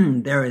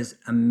 and there is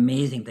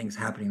amazing things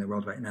happening in the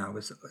world right now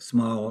with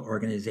small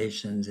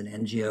organizations and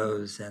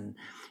NGOs and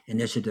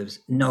initiatives,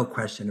 no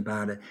question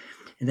about it.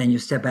 And then you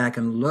step back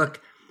and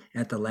look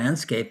at the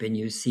landscape and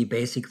you see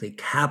basically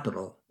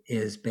capital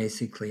is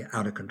basically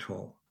out of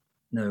control.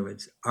 In other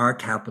words, our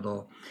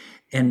capital.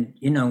 And,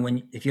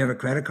 if you have a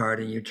credit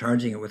card and you're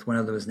charging it with one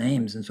of those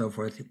names and so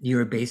forth,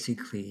 you're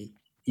basically,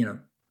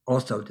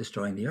 also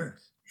destroying the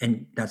earth.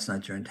 And that's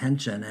not your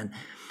intention. And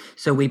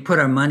so we put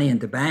our money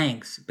into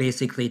banks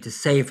basically to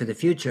save for the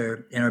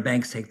future, and our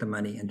banks take the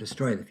money and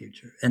destroy the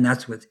future. And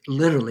that's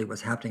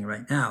what's happening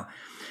right now.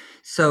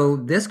 So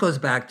this goes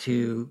back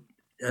to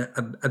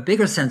a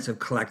bigger sense of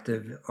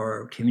collective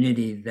or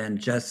community than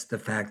just the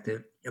fact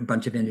that a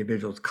bunch of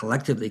individuals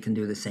collectively can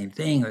do the same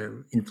thing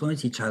or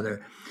influence each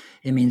other.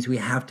 It means we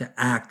have to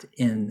act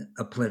in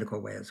a political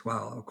way as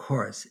well, of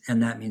course.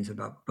 And that means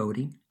about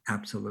voting,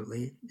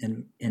 absolutely,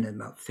 and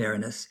about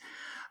fairness.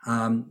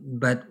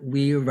 But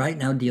we are right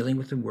now dealing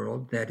with a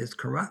world that is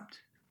corrupt.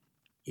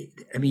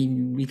 I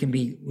mean, we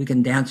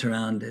can dance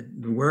around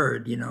the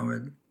word,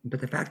 but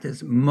the fact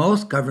is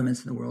most governments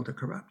in the world are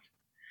corrupt.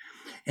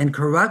 And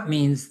corrupt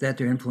means that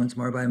they're influenced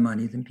more by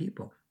money than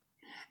people.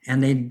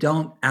 And they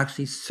don't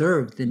actually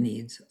serve the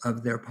needs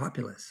of their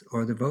populace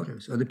or the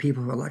voters or the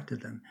people who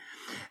elected them.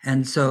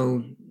 And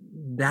so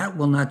that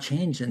will not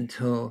change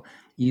until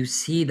you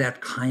see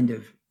that kind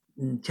of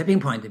tipping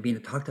point that Bina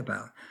talked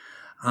about,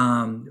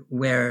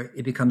 where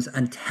it becomes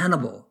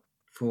untenable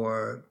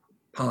for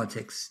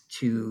politics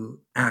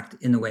to act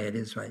in the way it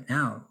is right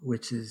now,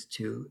 which is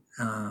to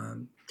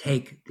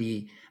take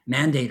the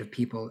mandate of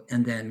people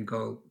and then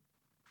go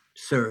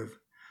serve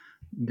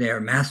their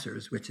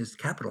masters, which is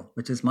capital,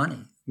 which is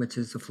money, which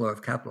is the flow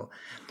of capital.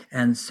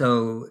 And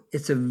so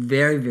it's a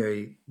very,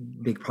 very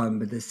big problem.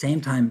 But at the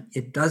same time,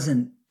 it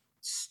doesn't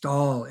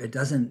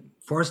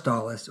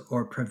forestall us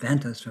or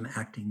prevent us from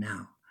acting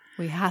now.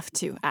 We have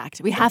to act.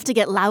 We have to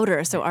get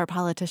louder so our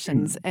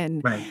politicians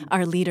and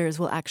our leaders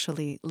will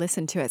actually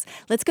listen to us.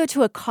 Let's go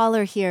to a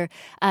caller here.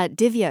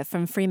 Divya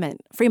from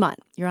Fremont,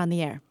 you're on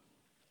the air.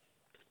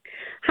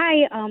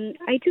 Hi,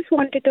 I just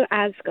wanted to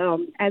ask,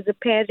 as a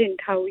parent,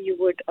 how you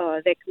would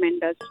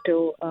recommend us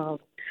to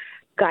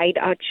guide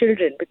our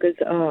children, because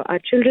our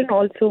children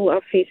also are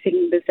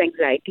facing this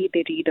anxiety.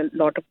 They read a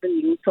lot of the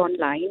news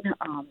online.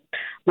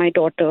 My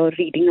daughter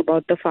reading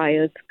about the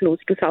fires close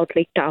to South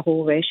Lake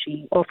Tahoe, where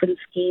she often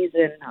skis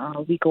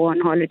and we go on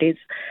holidays,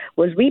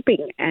 was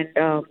weeping. And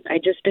I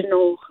just didn't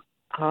know,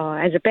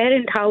 as a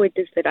parent, how it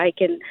is that I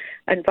can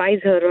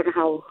advise her on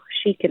how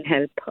she can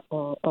help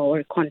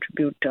or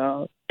contribute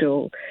to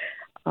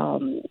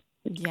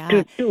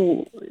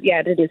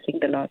reducing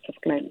the loss of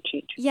climate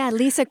change. Yeah,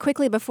 Lisa,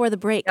 quickly before the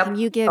break, can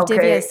you give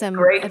Divya some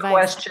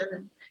advice?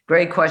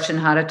 Great question,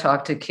 how to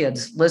talk to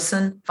kids.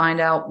 Listen, find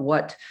out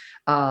what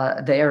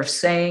they are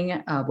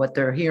saying, what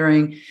they're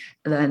hearing,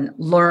 then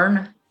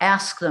learn,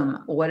 ask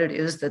them what it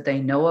is that they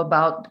know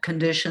about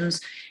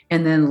conditions,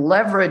 and then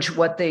leverage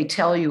what they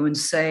tell you and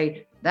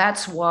say,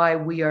 that's why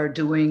we are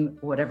doing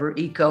whatever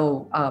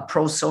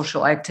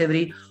pro-social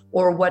activity,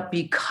 or what,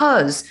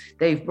 because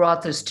they've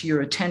brought this to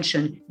your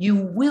attention, you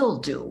will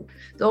do.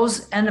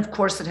 Those, and of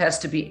course it has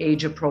to be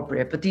age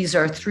appropriate, but these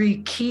are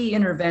 3 key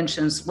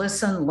interventions: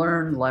 listen,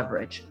 learn,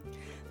 leverage.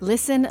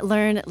 Listen,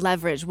 learn,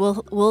 leverage.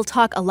 We'll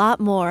talk a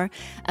lot more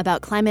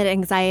about climate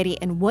anxiety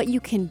and what you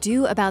can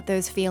do about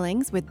those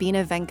feelings with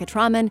Bina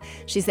Venkatraman.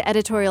 She's the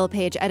editorial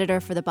page editor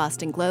for the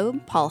Boston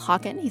Globe. Paul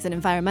Hawken, he's an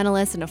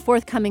environmentalist, in a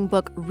forthcoming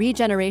book,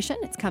 Regeneration.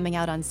 It's coming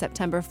out on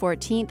September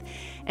 14th.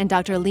 And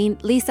Dr.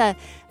 Lisa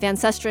Van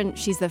Susteren,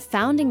 she's the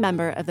founding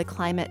member of the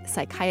Climate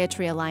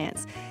Psychiatry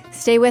Alliance.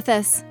 Stay with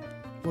us.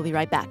 We'll be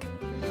right back.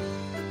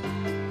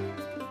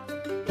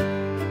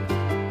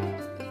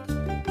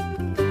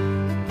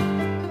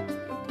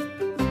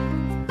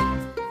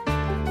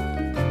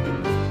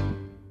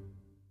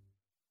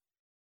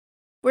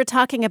 We're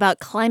talking about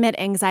climate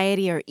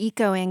anxiety or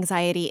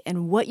eco-anxiety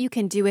and what you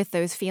can do with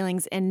those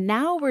feelings. And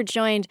now we're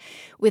joined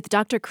with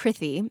Dr.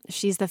 Krithi.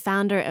 She's the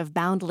founder of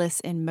Boundless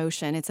in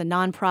Motion. It's a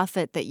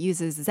nonprofit that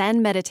uses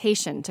Zen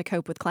meditation to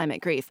cope with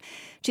climate grief.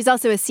 She's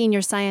also a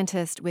senior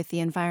scientist with the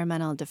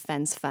Environmental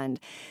Defense Fund.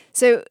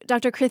 So,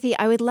 Dr. Krithi,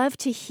 I would love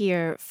to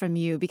hear from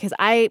you, because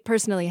I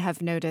personally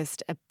have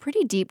noticed a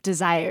pretty deep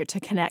desire to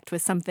connect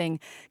with something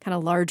kind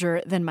of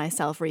larger than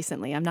myself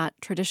recently. I'm not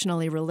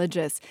traditionally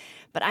religious,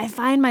 but I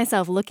find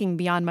myself looking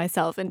beyond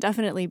myself and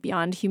definitely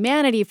beyond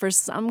humanity for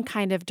some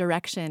kind of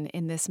direction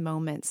in this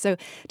moment. So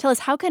tell us,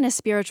 how can a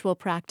spiritual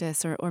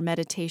practice or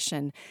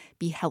meditation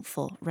be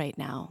helpful right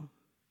now?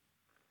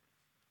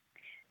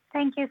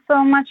 Thank you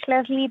so much,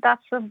 Leslie.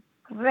 That's a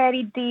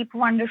very deep,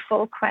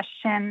 wonderful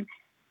question.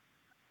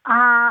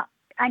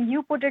 And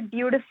you put it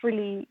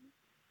beautifully.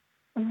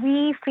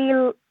 I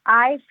feel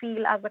as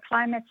a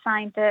climate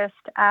scientist,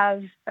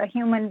 as a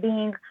human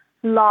being,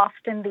 lost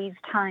in these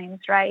times,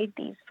 right?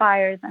 These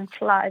fires and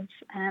floods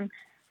and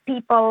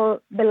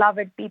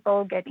beloved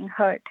people getting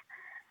hurt.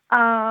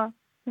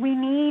 We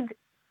need,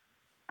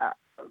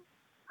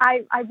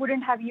 I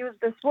wouldn't have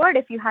used this word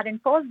if you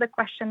hadn't posed the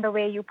question the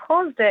way you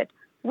posed it.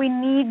 We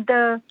need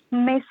the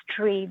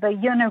mystery, the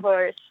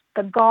universe,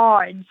 the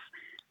gods,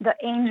 the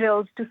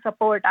angels to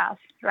support us,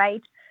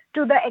 right?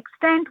 To the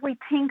extent we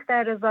think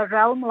there is a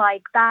realm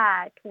like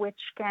that which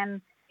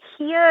can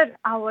hear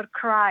our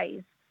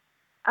cries,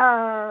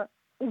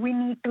 we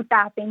need to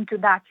tap into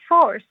that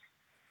force.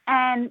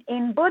 And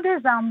in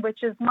Buddhism,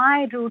 which is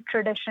my root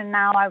tradition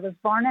now, I was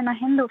born in a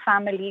Hindu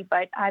family,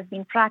 but I've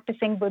been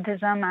practicing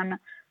Buddhism. I'm a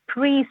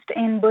priest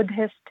in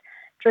Buddhist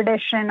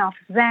tradition of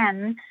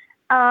Zen.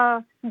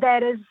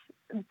 There is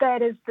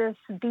this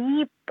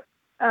deep,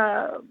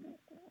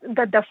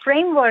 the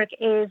framework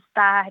is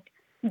that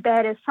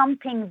there is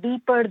something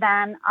deeper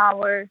than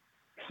our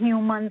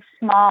human,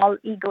 small,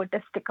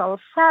 egotistical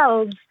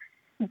selves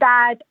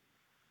that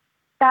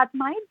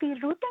might be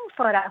rooting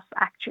for us,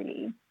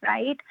 actually,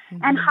 right?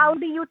 Mm-hmm. And how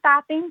do you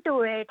tap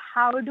into it?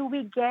 How do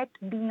we get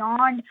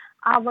beyond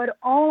our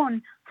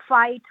own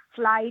fight,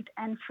 flight,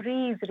 and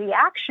freeze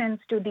reactions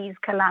to these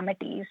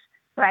calamities,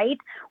 right?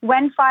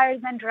 When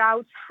fires and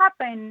droughts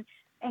happen,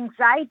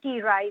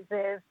 anxiety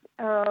rises.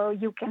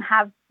 You can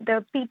have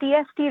the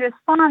PTSD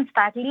response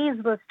that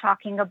Lise was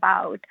talking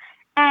about.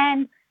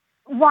 And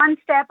one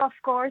step, of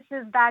course,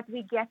 is that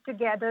we get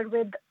together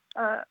with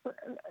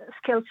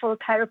skillful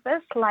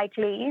therapists like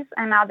Lise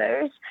and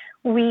others.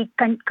 We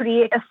can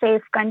create a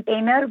safe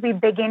container. We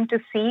begin to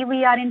see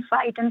we are in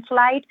fight and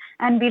flight,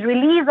 and we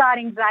release our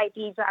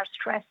anxieties, our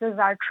stresses,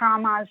 our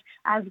traumas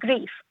as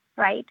grief,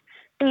 right?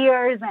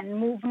 Tears and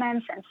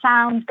movements and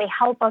sounds, they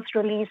help us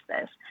release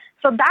this.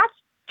 So that's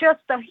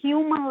just the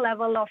human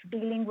level of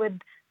dealing with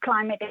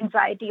climate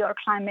anxiety or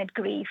climate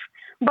grief.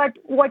 But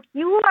what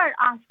you are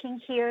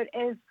asking here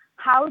is,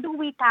 how do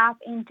we tap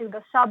into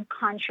the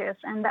subconscious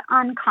and the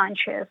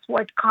unconscious,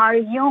 what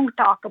Carl Jung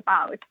talked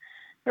about,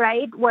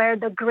 right? Where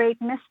the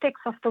great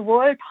mystics of the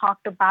world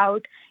talked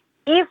about.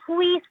 If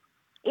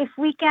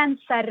we can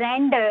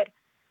surrender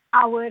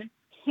our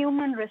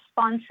human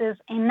responses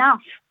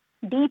enough,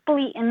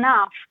 deeply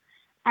enough,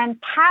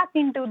 and tap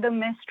into the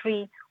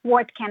mystery,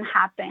 what can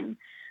happen?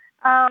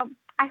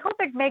 I hope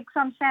it makes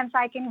some sense.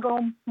 I can go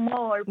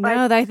more.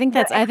 But no, I think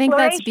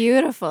that's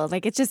beautiful.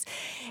 Like, it's just,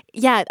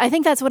 yeah, I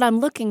think that's what I'm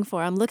looking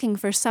for. I'm looking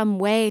for some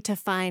way to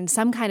find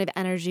some kind of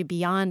energy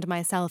beyond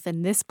myself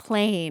in this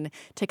plane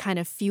to kind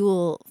of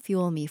fuel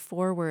me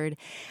forward.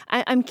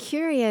 I'm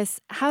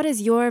curious, how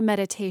does your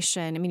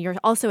meditation, I mean, you're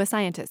also a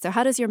scientist, so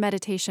how does your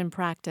meditation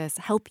practice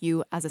help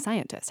you as a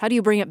scientist? How do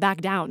you bring it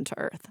back down to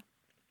earth?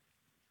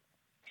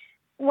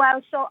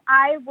 Well, so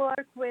I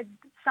work with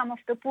some of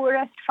the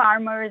poorest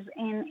farmers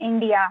in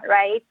India,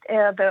 right?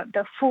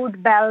 The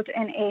food belt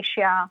in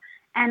Asia.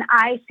 And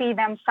I see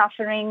them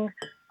suffering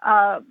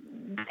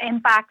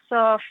impacts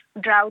of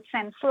droughts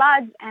and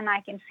floods, and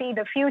I can see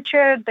the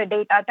future. The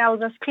data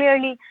tells us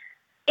clearly.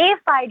 If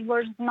I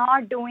was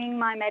not doing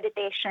my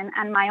meditation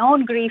and my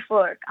own grief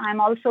work, I'm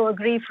also a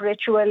grief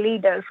ritual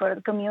leader for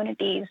the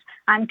communities.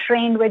 I'm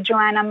trained with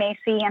Joanna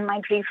Macy and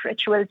my grief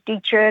ritual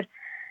teacher,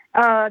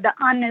 the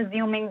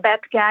unassuming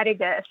Beth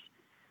Garrigus.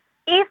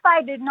 If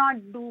I did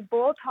not do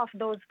both of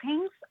those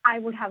things, I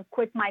would have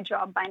quit my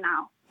job by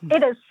now.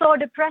 It is so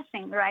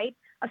depressing, right?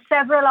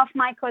 Several of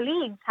my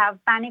colleagues have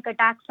panic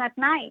attacks at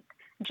night.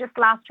 Just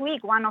last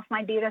week, one of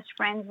my dearest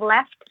friends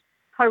left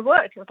her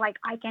work. It was like,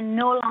 I can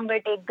no longer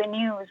take the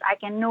news. I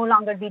can no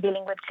longer be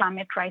dealing with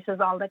climate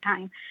crisis all the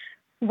time.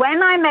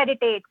 When I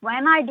meditate,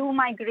 when I do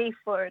my grief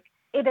work,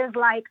 it is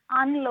like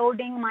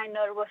unloading my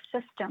nervous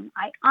system.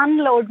 I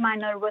unload my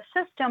nervous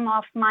system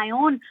of my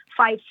own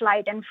fight,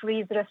 flight, and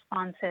freeze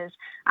responses.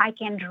 I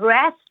can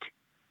rest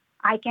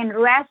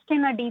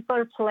in a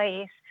deeper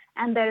place,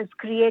 and there is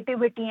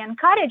creativity and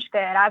courage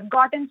there. I've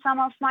gotten some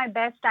of my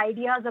best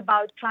ideas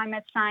about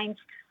climate science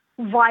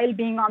while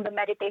being on the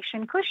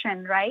meditation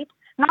cushion, right?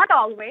 Not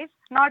always.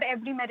 Not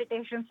every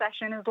meditation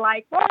session is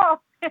like, whoa,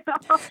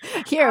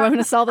 Here, I'm going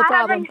to solve the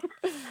problem.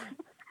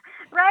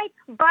 Right?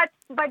 But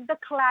the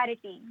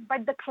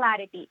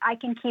clarity, I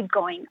can keep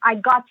going. I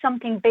got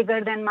something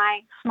bigger than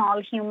my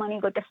small human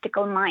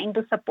egotistical mind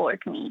to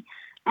support me.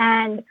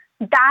 And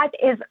that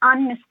is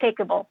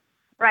unmistakable,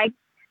 right?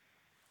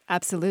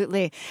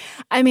 Absolutely.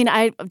 I mean,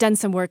 I've done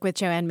some work with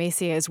Joanne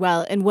Macy as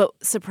well. And what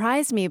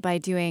surprised me by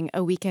doing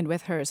a weekend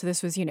with her, so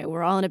this was,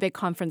 we're all in a big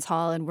conference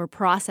hall and we're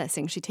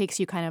processing. She takes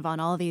you kind of on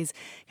all these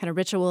kind of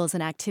rituals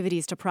and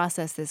activities to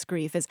process this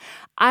grief, is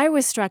I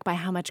was struck by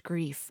how much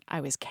grief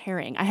I was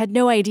carrying. I had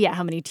no idea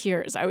how many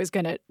tears I was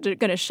going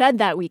to shed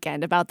that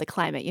weekend about the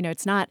climate.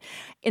 It's not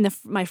in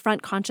my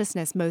front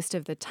consciousness most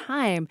of the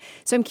time.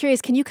 So I'm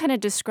curious, can you kind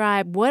of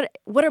describe what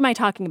am I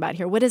talking about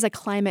here? What is a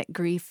climate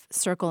grief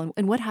circle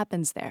and what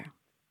happens there?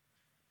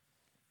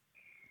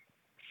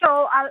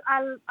 So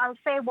I'll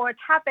say what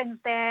happens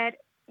there.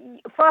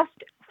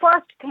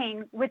 First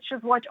thing, which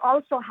is what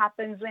also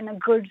happens in a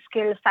good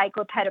skilled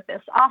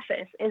psychotherapist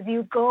office, is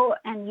you go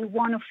and you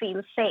want to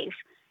feel safe.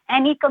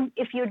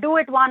 If you do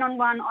it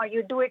one-on-one or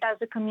you do it as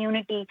a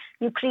community,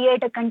 you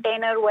create a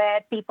container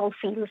where people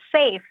feel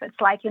safe. It's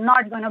like you're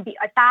not going to be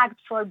attacked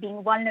for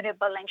being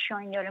vulnerable and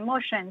showing your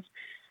emotions.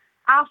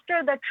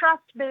 After the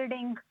trust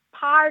building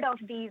part of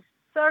these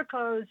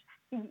circles,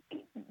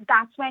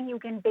 that's when you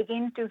can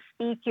begin to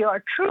speak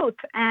your truth.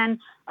 And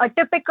a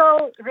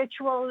typical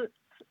ritual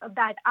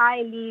that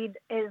I lead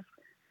is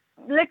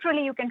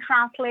literally, you can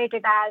translate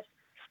it as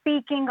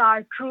speaking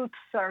our truth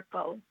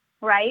circle,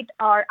 right?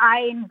 Or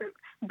I, in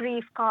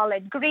brief, call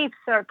it grief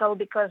circle,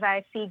 because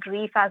I see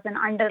grief as an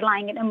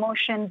underlying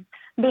emotion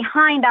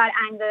behind our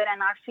anger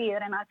and our fear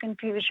and our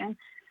confusion.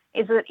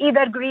 Is it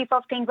either grief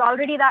of things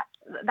already that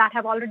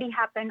have already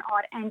happened,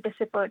 or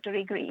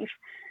anticipatory grief?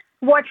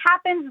 What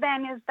happens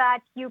then is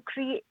that you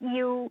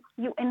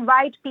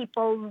invite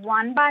people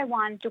one by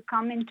one to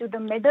come into the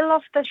middle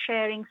of the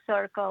sharing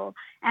circle,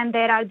 and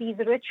there are these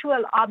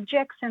ritual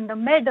objects in the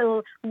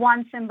middle,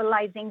 one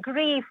symbolizing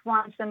grief,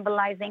 one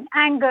symbolizing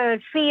anger,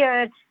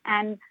 fear,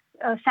 and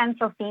a sense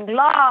of being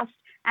lost.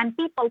 And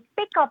people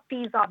pick up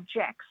these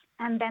objects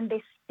and then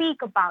they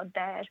speak about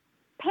their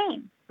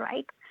pain,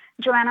 right?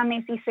 Joanna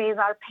Macy says,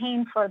 our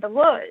pain for the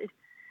world.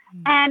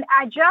 And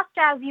just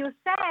as you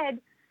said,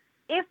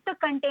 if the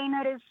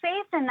container is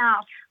safe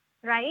enough,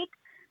 right,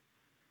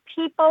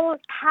 people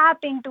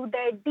tap into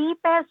their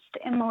deepest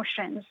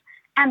emotions.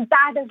 And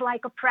that is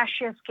like a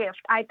precious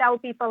gift. I tell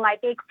people I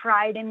take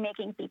pride in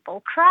making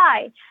people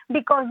cry,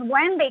 because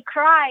when they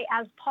cry,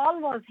 as Paul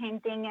was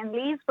hinting and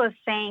Lise was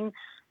saying,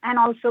 and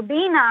also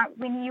Bina,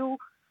 when you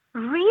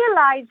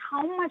realize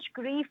how much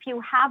grief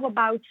you have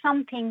about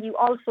something, you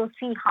also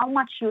see how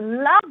much you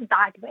love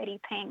that very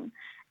thing.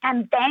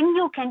 And then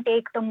you can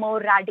take the more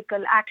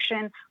radical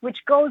action,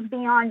 which goes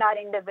beyond our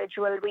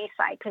individual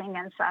recycling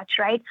and such,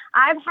 right?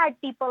 I've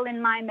had people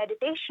in my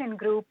meditation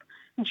group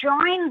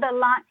join the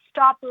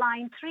Stop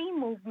Line 3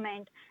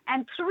 movement,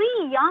 and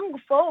 3 young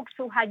folks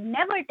who had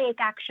never taken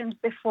actions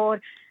before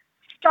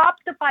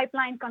stopped the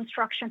pipeline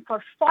construction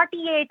for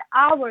 48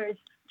 hours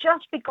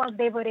just because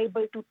they were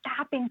able to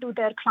tap into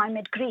their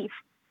climate grief.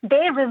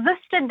 They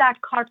resisted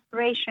that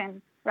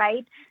corporation,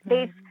 right?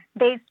 They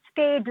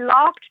stayed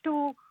locked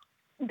to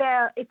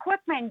their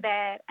equipment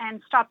there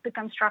and stopped the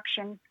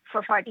construction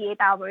for 48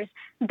 hours.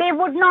 They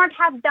would not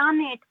have done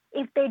it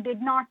if they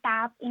did not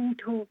tap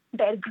into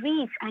their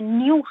grief and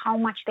knew how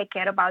much they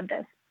care about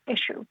this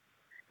issue.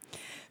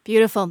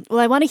 Beautiful.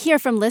 Well, I want to hear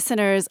from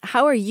listeners.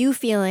 How are you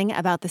feeling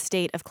about the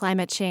state of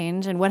climate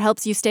change, and what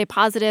helps you stay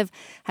positive?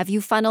 Have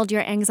you funneled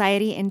your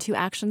anxiety into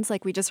actions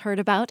like we just heard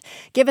about?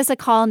 Give us a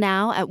call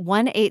now at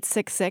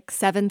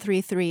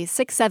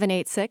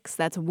 1-866-733-6786.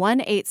 That's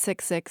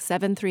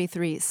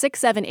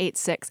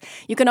 1-866-733-6786.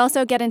 You can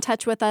also get in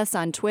touch with us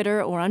on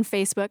Twitter or on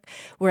Facebook.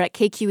 We're at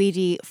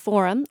KQED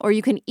Forum, or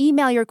you can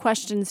email your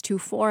questions to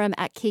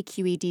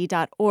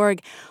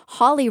forum@kqed.org.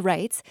 Holly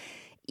writes,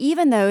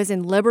 even those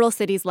in liberal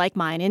cities like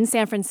mine, in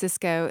San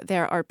Francisco,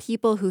 there are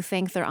people who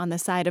think they're on the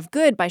side of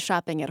good by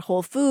shopping at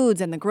Whole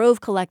Foods and the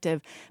Grove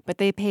Collective, but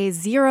they pay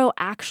zero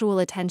actual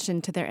attention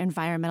to their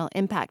environmental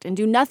impact and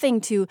do nothing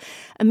to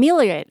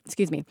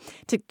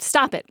to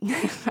stop it.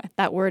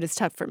 That word is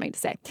tough for me to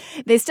say.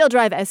 They still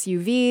drive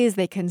SUVs,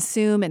 they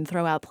consume and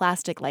throw out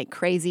plastic like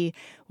crazy.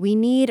 We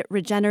need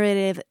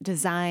regenerative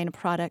design,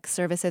 products,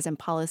 services, and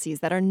policies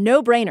that are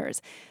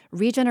no-brainers.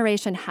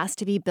 Regeneration has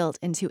to be built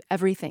into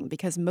everything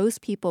because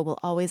most people will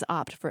always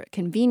opt for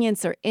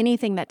convenience or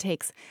anything that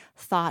takes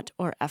thought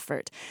or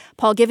effort.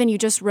 Paul Given, you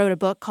just wrote a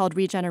book called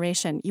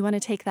Regeneration. You want to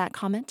take that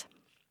comment?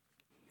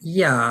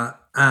 Yeah,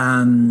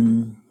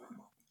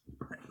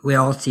 we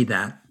all see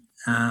that.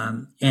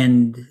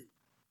 And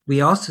we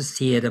also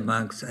see it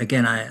amongst,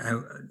 again,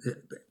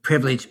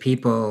 privileged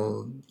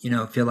people,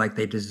 feel like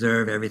they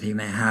deserve everything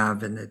they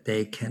have and that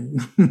they can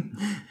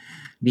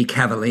be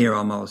cavalier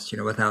almost,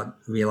 without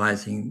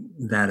realizing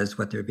that is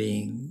what they're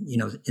being,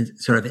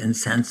 sort of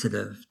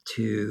insensitive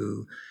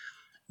to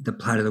the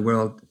plight of the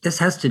world. This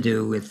has to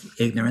do with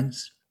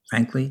ignorance,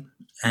 frankly.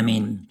 I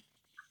mean,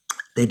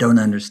 they don't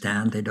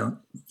understand. They don't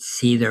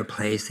see their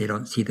place. They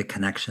don't see the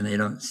connection. They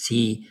don't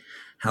see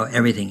how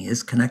everything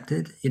is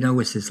connected,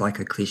 which is like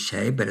a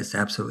cliche, but it's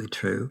absolutely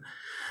true.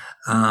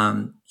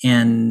 Rather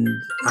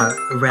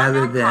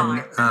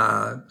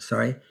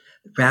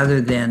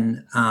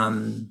than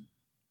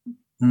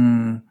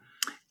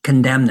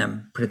condemn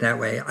them, put it that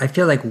way, I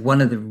feel like one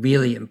of the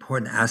really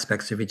important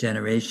aspects of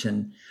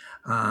regeneration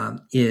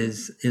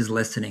is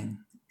listening,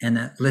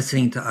 and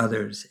listening to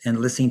others,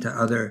 and listening to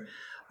other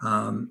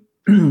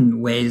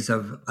ways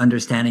of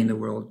understanding the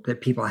world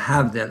that people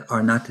have that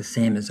are not the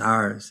same as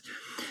ours.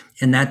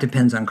 And that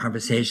depends on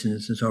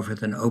conversations and so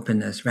forth and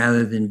openness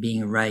rather than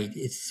being right.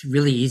 It's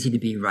really easy to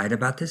be right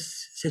about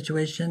this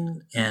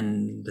situation,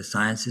 and the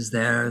science is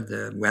there,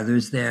 the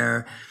weather's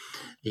there,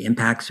 the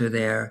impacts are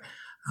there.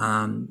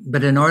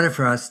 But in order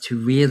for us to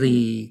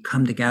really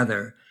come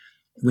together,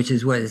 which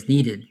is what is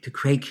needed to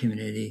create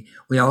community,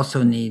 we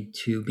also need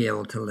to be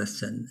able to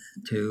listen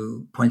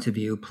to points of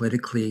view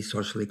politically,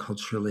 socially,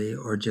 culturally,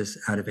 or just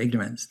out of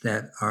ignorance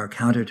that are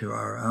counter to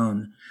our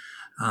own.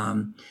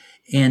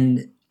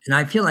 And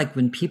I feel like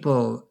when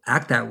people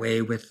act that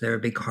way with their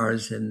big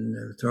cars and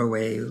their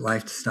throwaway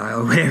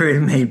lifestyle, whatever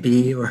it may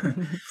be, or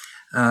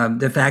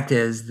the fact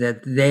is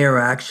that they are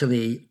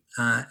actually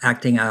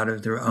acting out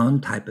of their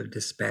own type of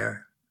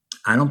despair.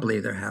 I don't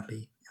believe they're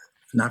happy,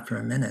 not for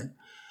a minute.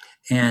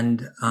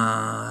 And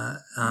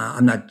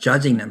I'm not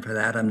judging them for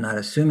that. I'm not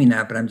assuming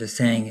that, but I'm just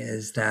saying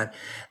is that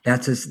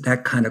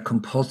that kind of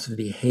compulsive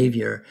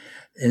behavior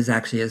is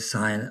actually a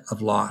sign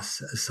of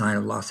loss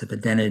of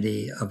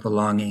identity, of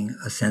belonging,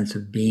 a sense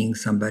of being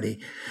somebody,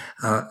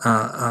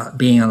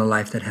 being on a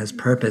life that has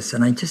purpose.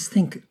 And I just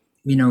think,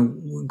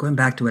 going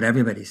back to what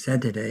everybody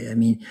said today, I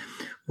mean,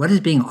 what is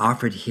being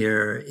offered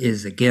here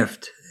is a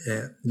gift.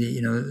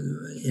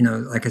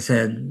 Like I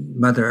said,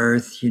 Mother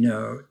Earth,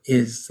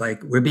 is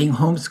like we're being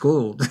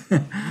homeschooled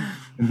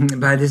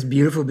by this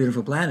beautiful,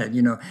 beautiful planet,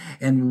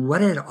 and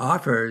what it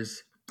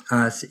offers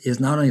us is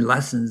not only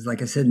lessons.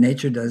 Like I said,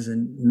 nature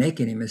doesn't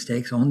make any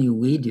mistakes. Only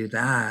we do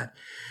that.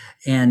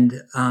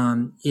 And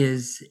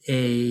is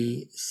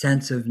a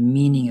sense of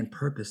meaning and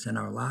purpose in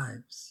our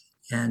lives.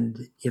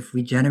 And if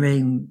we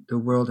generate the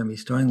world and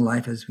restoring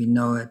life as we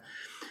know it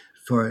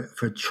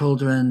for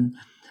children,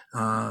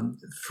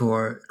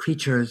 for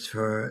creatures,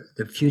 for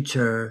the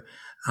future,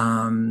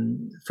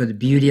 for the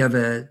beauty of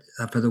it,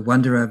 for the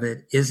wonder of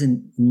it,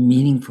 isn't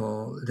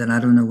meaningful, then I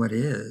don't know what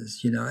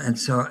is, And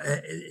so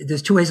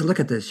there's two ways to look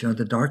at this,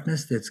 the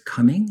darkness that's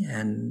coming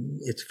and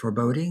it's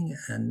foreboding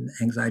and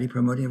anxiety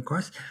promoting, of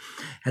course.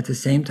 At the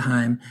same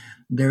time,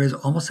 there is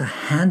almost a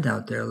hand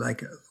out there,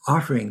 like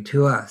offering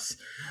to us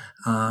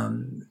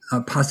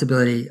a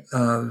possibility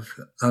of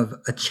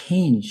a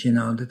change,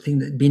 the thing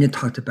that Bina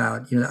talked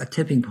about, a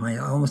tipping point,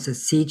 almost a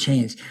sea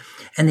change.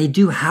 And they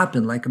do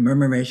happen, like a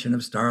murmuration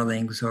of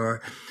starlings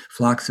or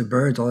flocks of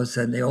birds. All of a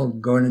sudden, they all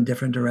go in a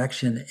different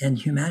direction. And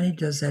humanity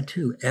does that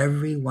too,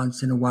 every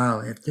once in a while.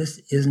 If this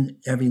isn't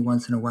every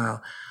once in a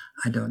while,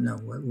 I don't know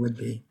what would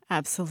be.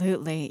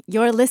 Absolutely.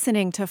 You're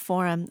listening to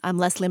Forum. I'm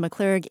Leslie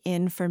McClurg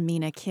in for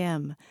Mina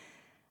Kim.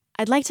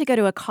 I'd like to go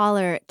to a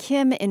caller.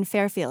 Kim in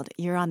Fairfield,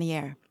 you're on the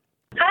air.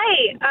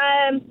 Hi.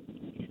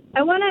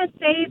 I want to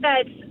say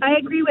that I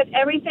agree with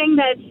everything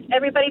that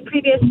everybody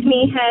previous to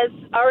me has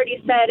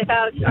already said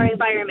about our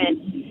environment.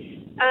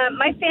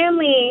 My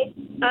family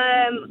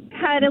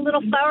had a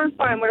little flower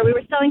farm where we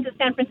were selling to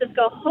San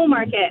Francisco Home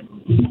Market.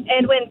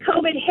 And when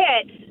COVID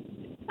hit,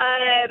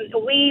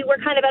 we were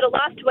kind of at a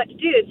loss to what to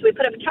do. So we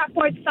put up a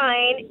chalkboard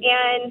sign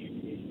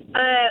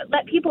and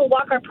let people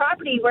walk our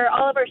property where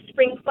all of our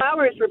spring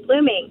flowers were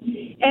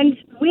blooming. And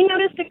we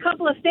noticed a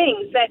couple of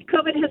things that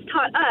COVID has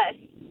taught us,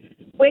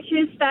 which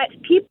is that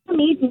people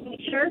need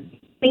nature.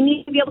 They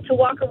need to be able to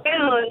walk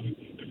around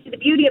to see the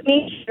beauty of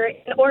nature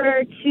in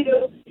order to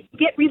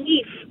get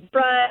relief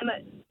from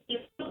the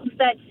ills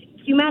that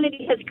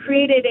humanity has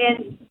created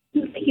and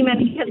that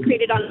humanity has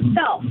created on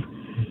itself.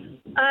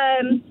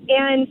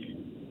 And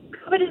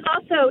COVID has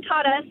also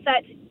taught us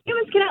that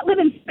humans cannot live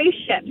in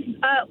spaceships.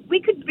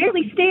 We could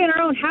barely stay in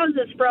our own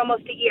houses for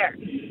almost a year.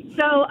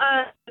 So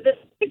the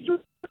space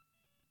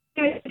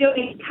they're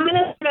doing kind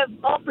of sort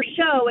of all for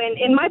show, and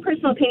in my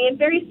personal opinion,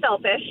 very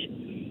selfish.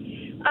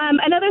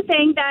 Another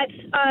thing that's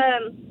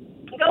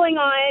going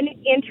on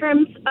in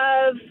terms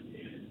of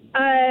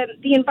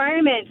the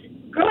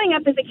environment, growing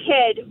up as a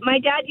kid, my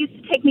dad used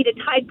to take me to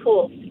tide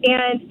pools,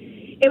 and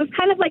it was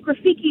kind of like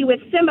Rafiki with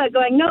Simba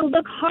going, no,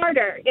 look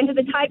harder into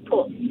the tide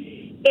pools.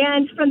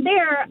 And from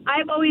there,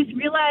 I've always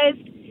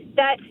realized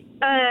that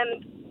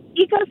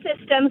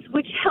ecosystems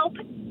which help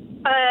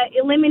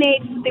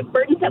eliminate the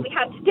burdens that we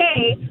have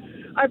today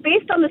are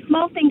based on the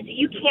small things that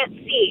you can't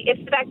see.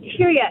 It's the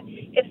bacteria,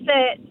 it's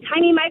the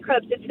tiny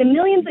microbes, it's the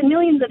millions and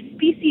millions of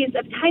species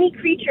of tiny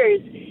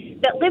creatures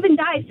that live and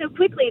die so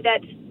quickly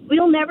that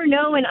we'll never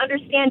know and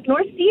understand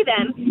nor see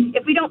them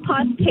if we don't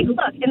pause to take a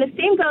look. And the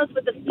same goes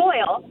with the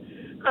soil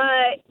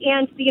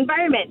and the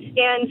environment.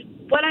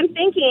 And what I'm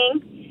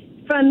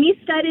thinking from me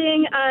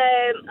studying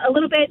a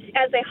little bit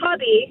as a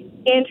hobby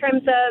in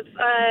terms of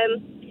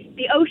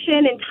the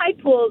ocean and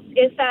tide pools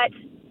is that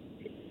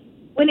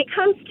when it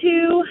comes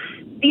to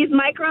these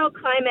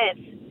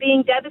microclimates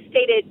being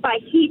devastated by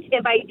heat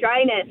and by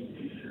dryness,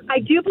 I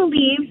do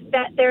believe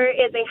that there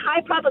is a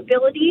high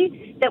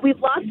probability that we've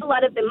lost a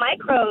lot of the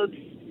microbes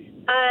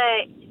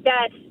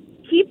that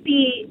keep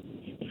the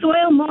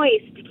soil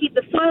moist, to keep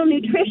the soil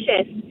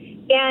nutritious,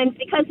 and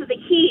because of the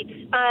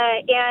heat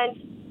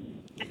and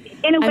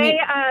in a way,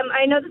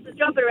 I know this is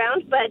jumping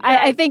around, but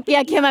I think,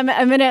 yeah, Kim, I'm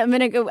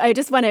gonna go. I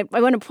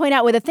want to point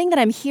out, the thing that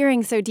I'm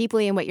hearing so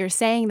deeply in what you're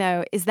saying,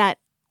 though, is that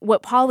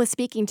what Paul was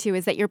speaking to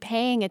is that you're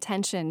paying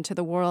attention to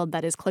the world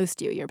that is close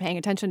to you. You're paying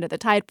attention to the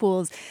tide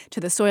pools, to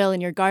the soil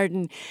in your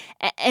garden,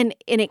 and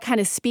it kind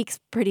of speaks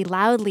pretty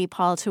loudly,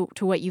 Paul,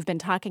 to what you've been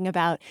talking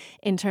about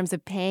in terms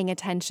of paying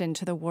attention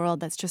to the world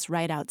that's just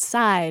right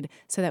outside,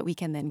 so that we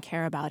can then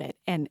care about it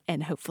and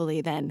hopefully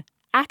then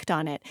act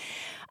on it.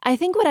 I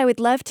think what I would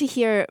love to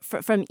hear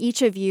from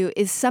each of you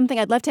is something.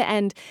 I'd love to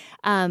end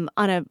on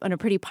a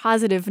pretty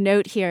positive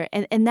note here,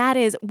 and that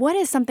is, what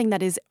is something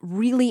that is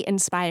really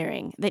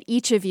inspiring that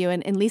each of you,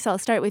 and Lisa, I'll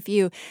start with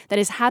you, that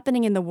is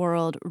happening in the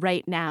world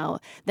right now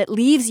that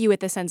leaves you with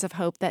the sense of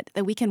hope that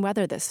we can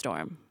weather this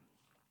storm?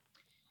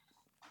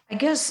 I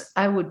guess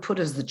I would put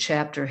as the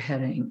chapter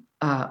heading,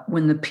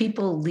 when the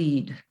people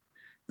lead,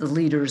 the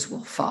leaders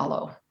will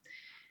follow.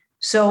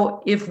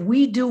 So if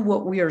we do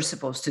what we are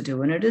supposed to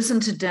do, and it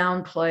isn't to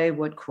downplay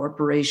what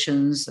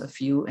corporations, a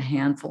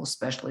handful,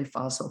 especially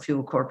fossil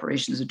fuel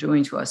corporations, are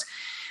doing to us,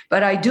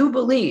 but I do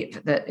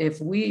believe that if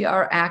we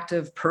are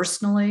active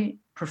personally,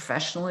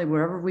 professionally,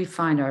 wherever we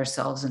find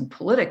ourselves, and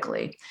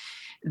politically,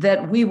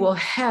 that we will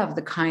have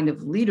the kind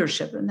of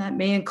leadership, and that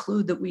may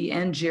include that we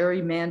end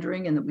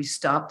gerrymandering and that we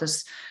stop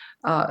this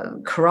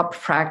corrupt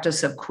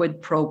practice of quid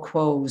pro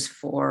quos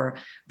for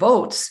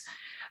votes,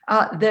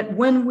 that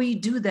when we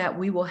do that,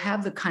 we will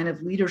have the kind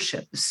of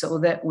leadership so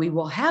that we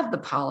will have the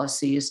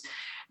policies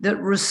that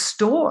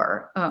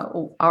restore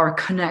our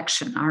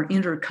connection, our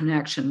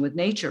interconnection with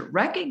nature,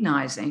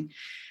 recognizing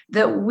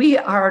that we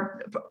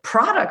are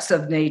products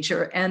of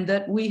nature and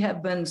that we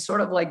have been sort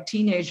of like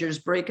teenagers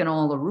breaking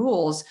all the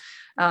rules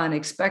and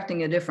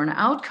expecting a different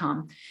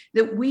outcome,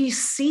 that we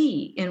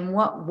see in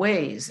what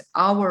ways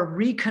our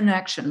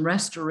reconnection,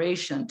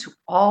 restoration to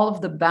all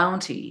of the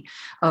bounty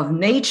of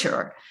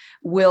nature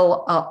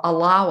will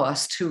allow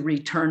us to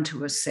return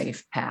to a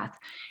safe path.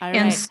 All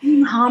and right.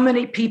 Seeing how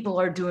many people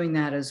are doing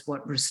that is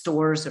what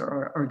restores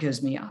or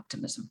gives me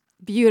optimism.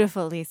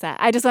 Beautiful, Lisa.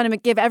 I just want to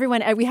give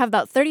everyone, we have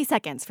about 30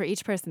 seconds for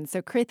each person.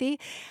 So Krithi,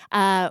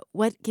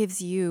 what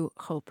gives you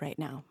hope right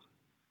now?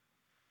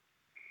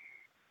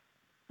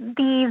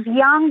 These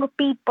young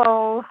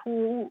people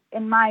who,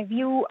 in my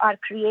view, are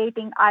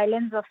creating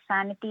islands of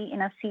sanity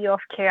in a sea of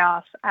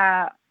chaos.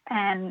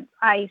 And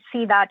I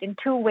see that in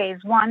two ways.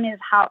 One is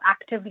how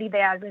actively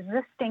they are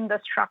resisting the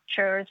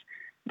structures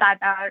that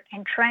are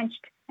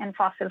entrenched in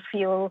fossil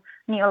fuel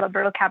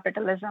neoliberal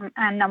capitalism.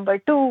 And number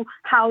two,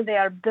 how they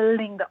are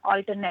building the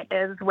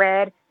alternatives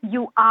where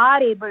you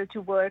are able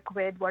to work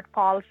with what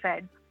Paul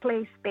said,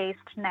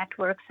 place-based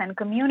networks and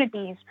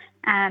communities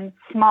and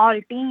small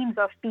teams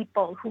of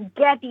people who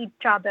get each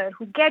other,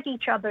 who get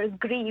each other's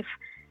grief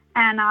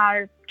and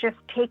are just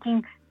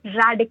taking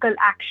radical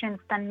actions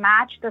that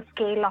match the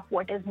scale of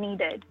what is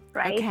needed,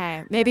 right?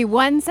 Okay, maybe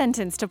one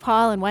sentence to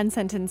Paul and one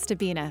sentence to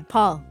Bina.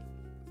 Paul.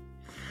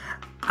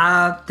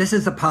 This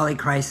is the poly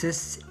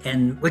crisis,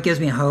 and what gives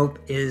me hope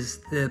is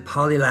the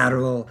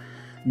polylateral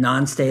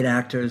non-state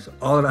actors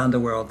all around the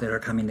world that are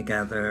coming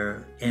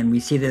together. And we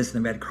see this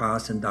in the Red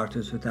Cross and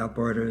Doctors Without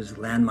Borders,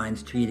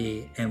 Landmines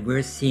Treaty, and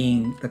we're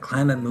seeing the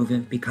climate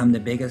movement become the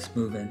biggest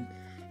movement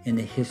in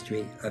the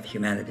history of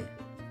humanity.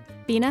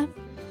 Bina?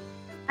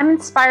 I'm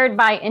inspired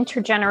by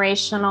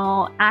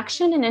intergenerational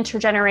action and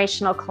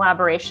intergenerational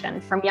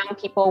collaboration, from young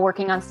people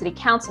working on city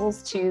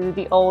councils to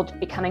the old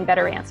becoming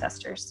better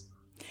ancestors.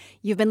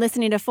 You've been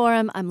listening to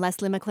Forum. I'm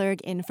Leslie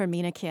McClurg in for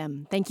Mina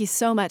Kim. Thank you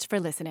so much for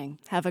listening.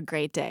 Have a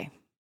great day.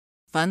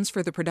 Funds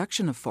for the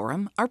production of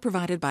Forum are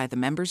provided by the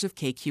members of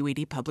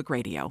KQED Public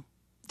Radio,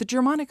 the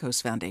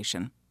Germanicos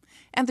Foundation,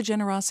 and the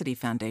Generosity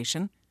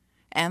Foundation,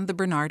 and the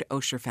Bernard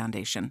Osher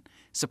Foundation,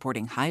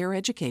 supporting higher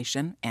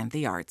education and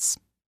the arts.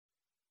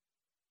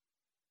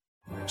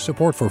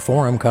 Support for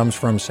Forum comes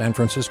from San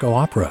Francisco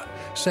Opera.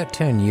 Set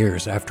 10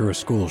 years after a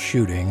school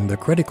shooting, the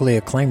critically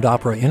acclaimed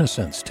opera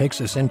Innocence takes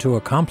us into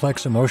a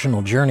complex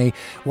emotional journey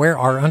where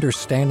our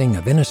understanding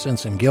of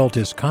innocence and guilt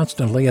is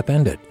constantly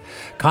upended.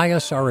 Kaya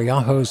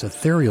Sariaho's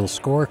ethereal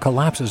score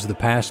collapses the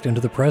past into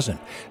the present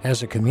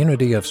as a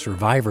community of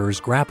survivors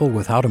grapple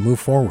with how to move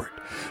forward.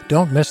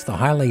 Don't miss the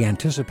highly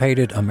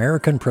anticipated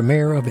American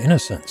premiere of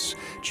Innocence,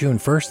 June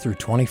 1st through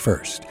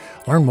 21st.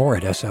 Learn more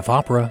at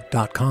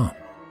sfopera.com.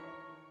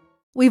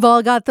 We've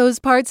all got those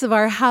parts of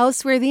our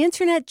house where the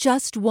internet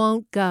just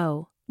won't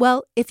go.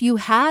 Well, if you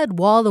had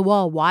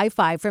wall-to-wall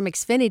Wi-Fi from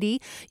Xfinity,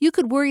 you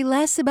could worry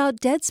less about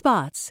dead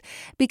spots.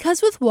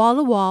 Because with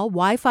wall-to-wall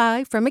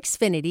Wi-Fi from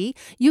Xfinity,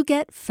 you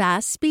get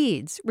fast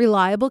speeds,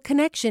 reliable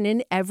connection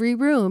in every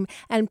room,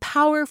 and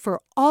power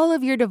for all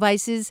of your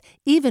devices,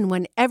 even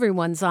when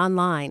everyone's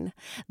online.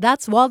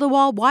 That's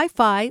wall-to-wall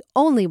Wi-Fi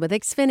only with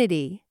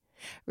Xfinity.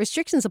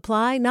 Restrictions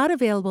apply, not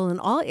available in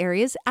all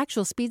areas.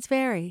 Actual speeds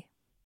vary.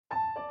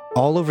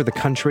 All over the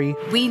country,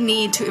 we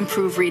need to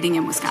improve reading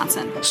in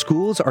Wisconsin.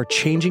 Schools are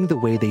changing the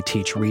way they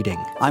teach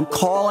reading. I'm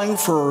calling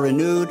for a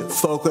renewed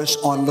focus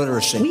on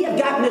literacy. We have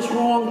gotten this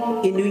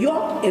wrong in New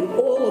York and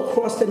all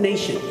across the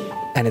nation.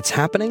 And it's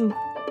happening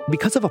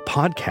because of a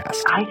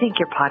podcast. I think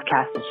your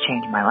podcast has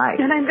changed my life.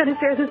 And I'm going to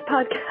share this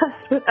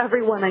podcast with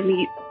everyone I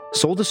meet.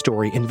 Sold a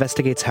Story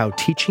investigates how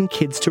teaching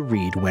kids to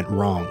read went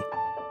wrong.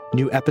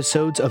 New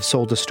episodes of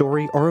Sold a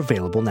Story are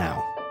available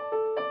now.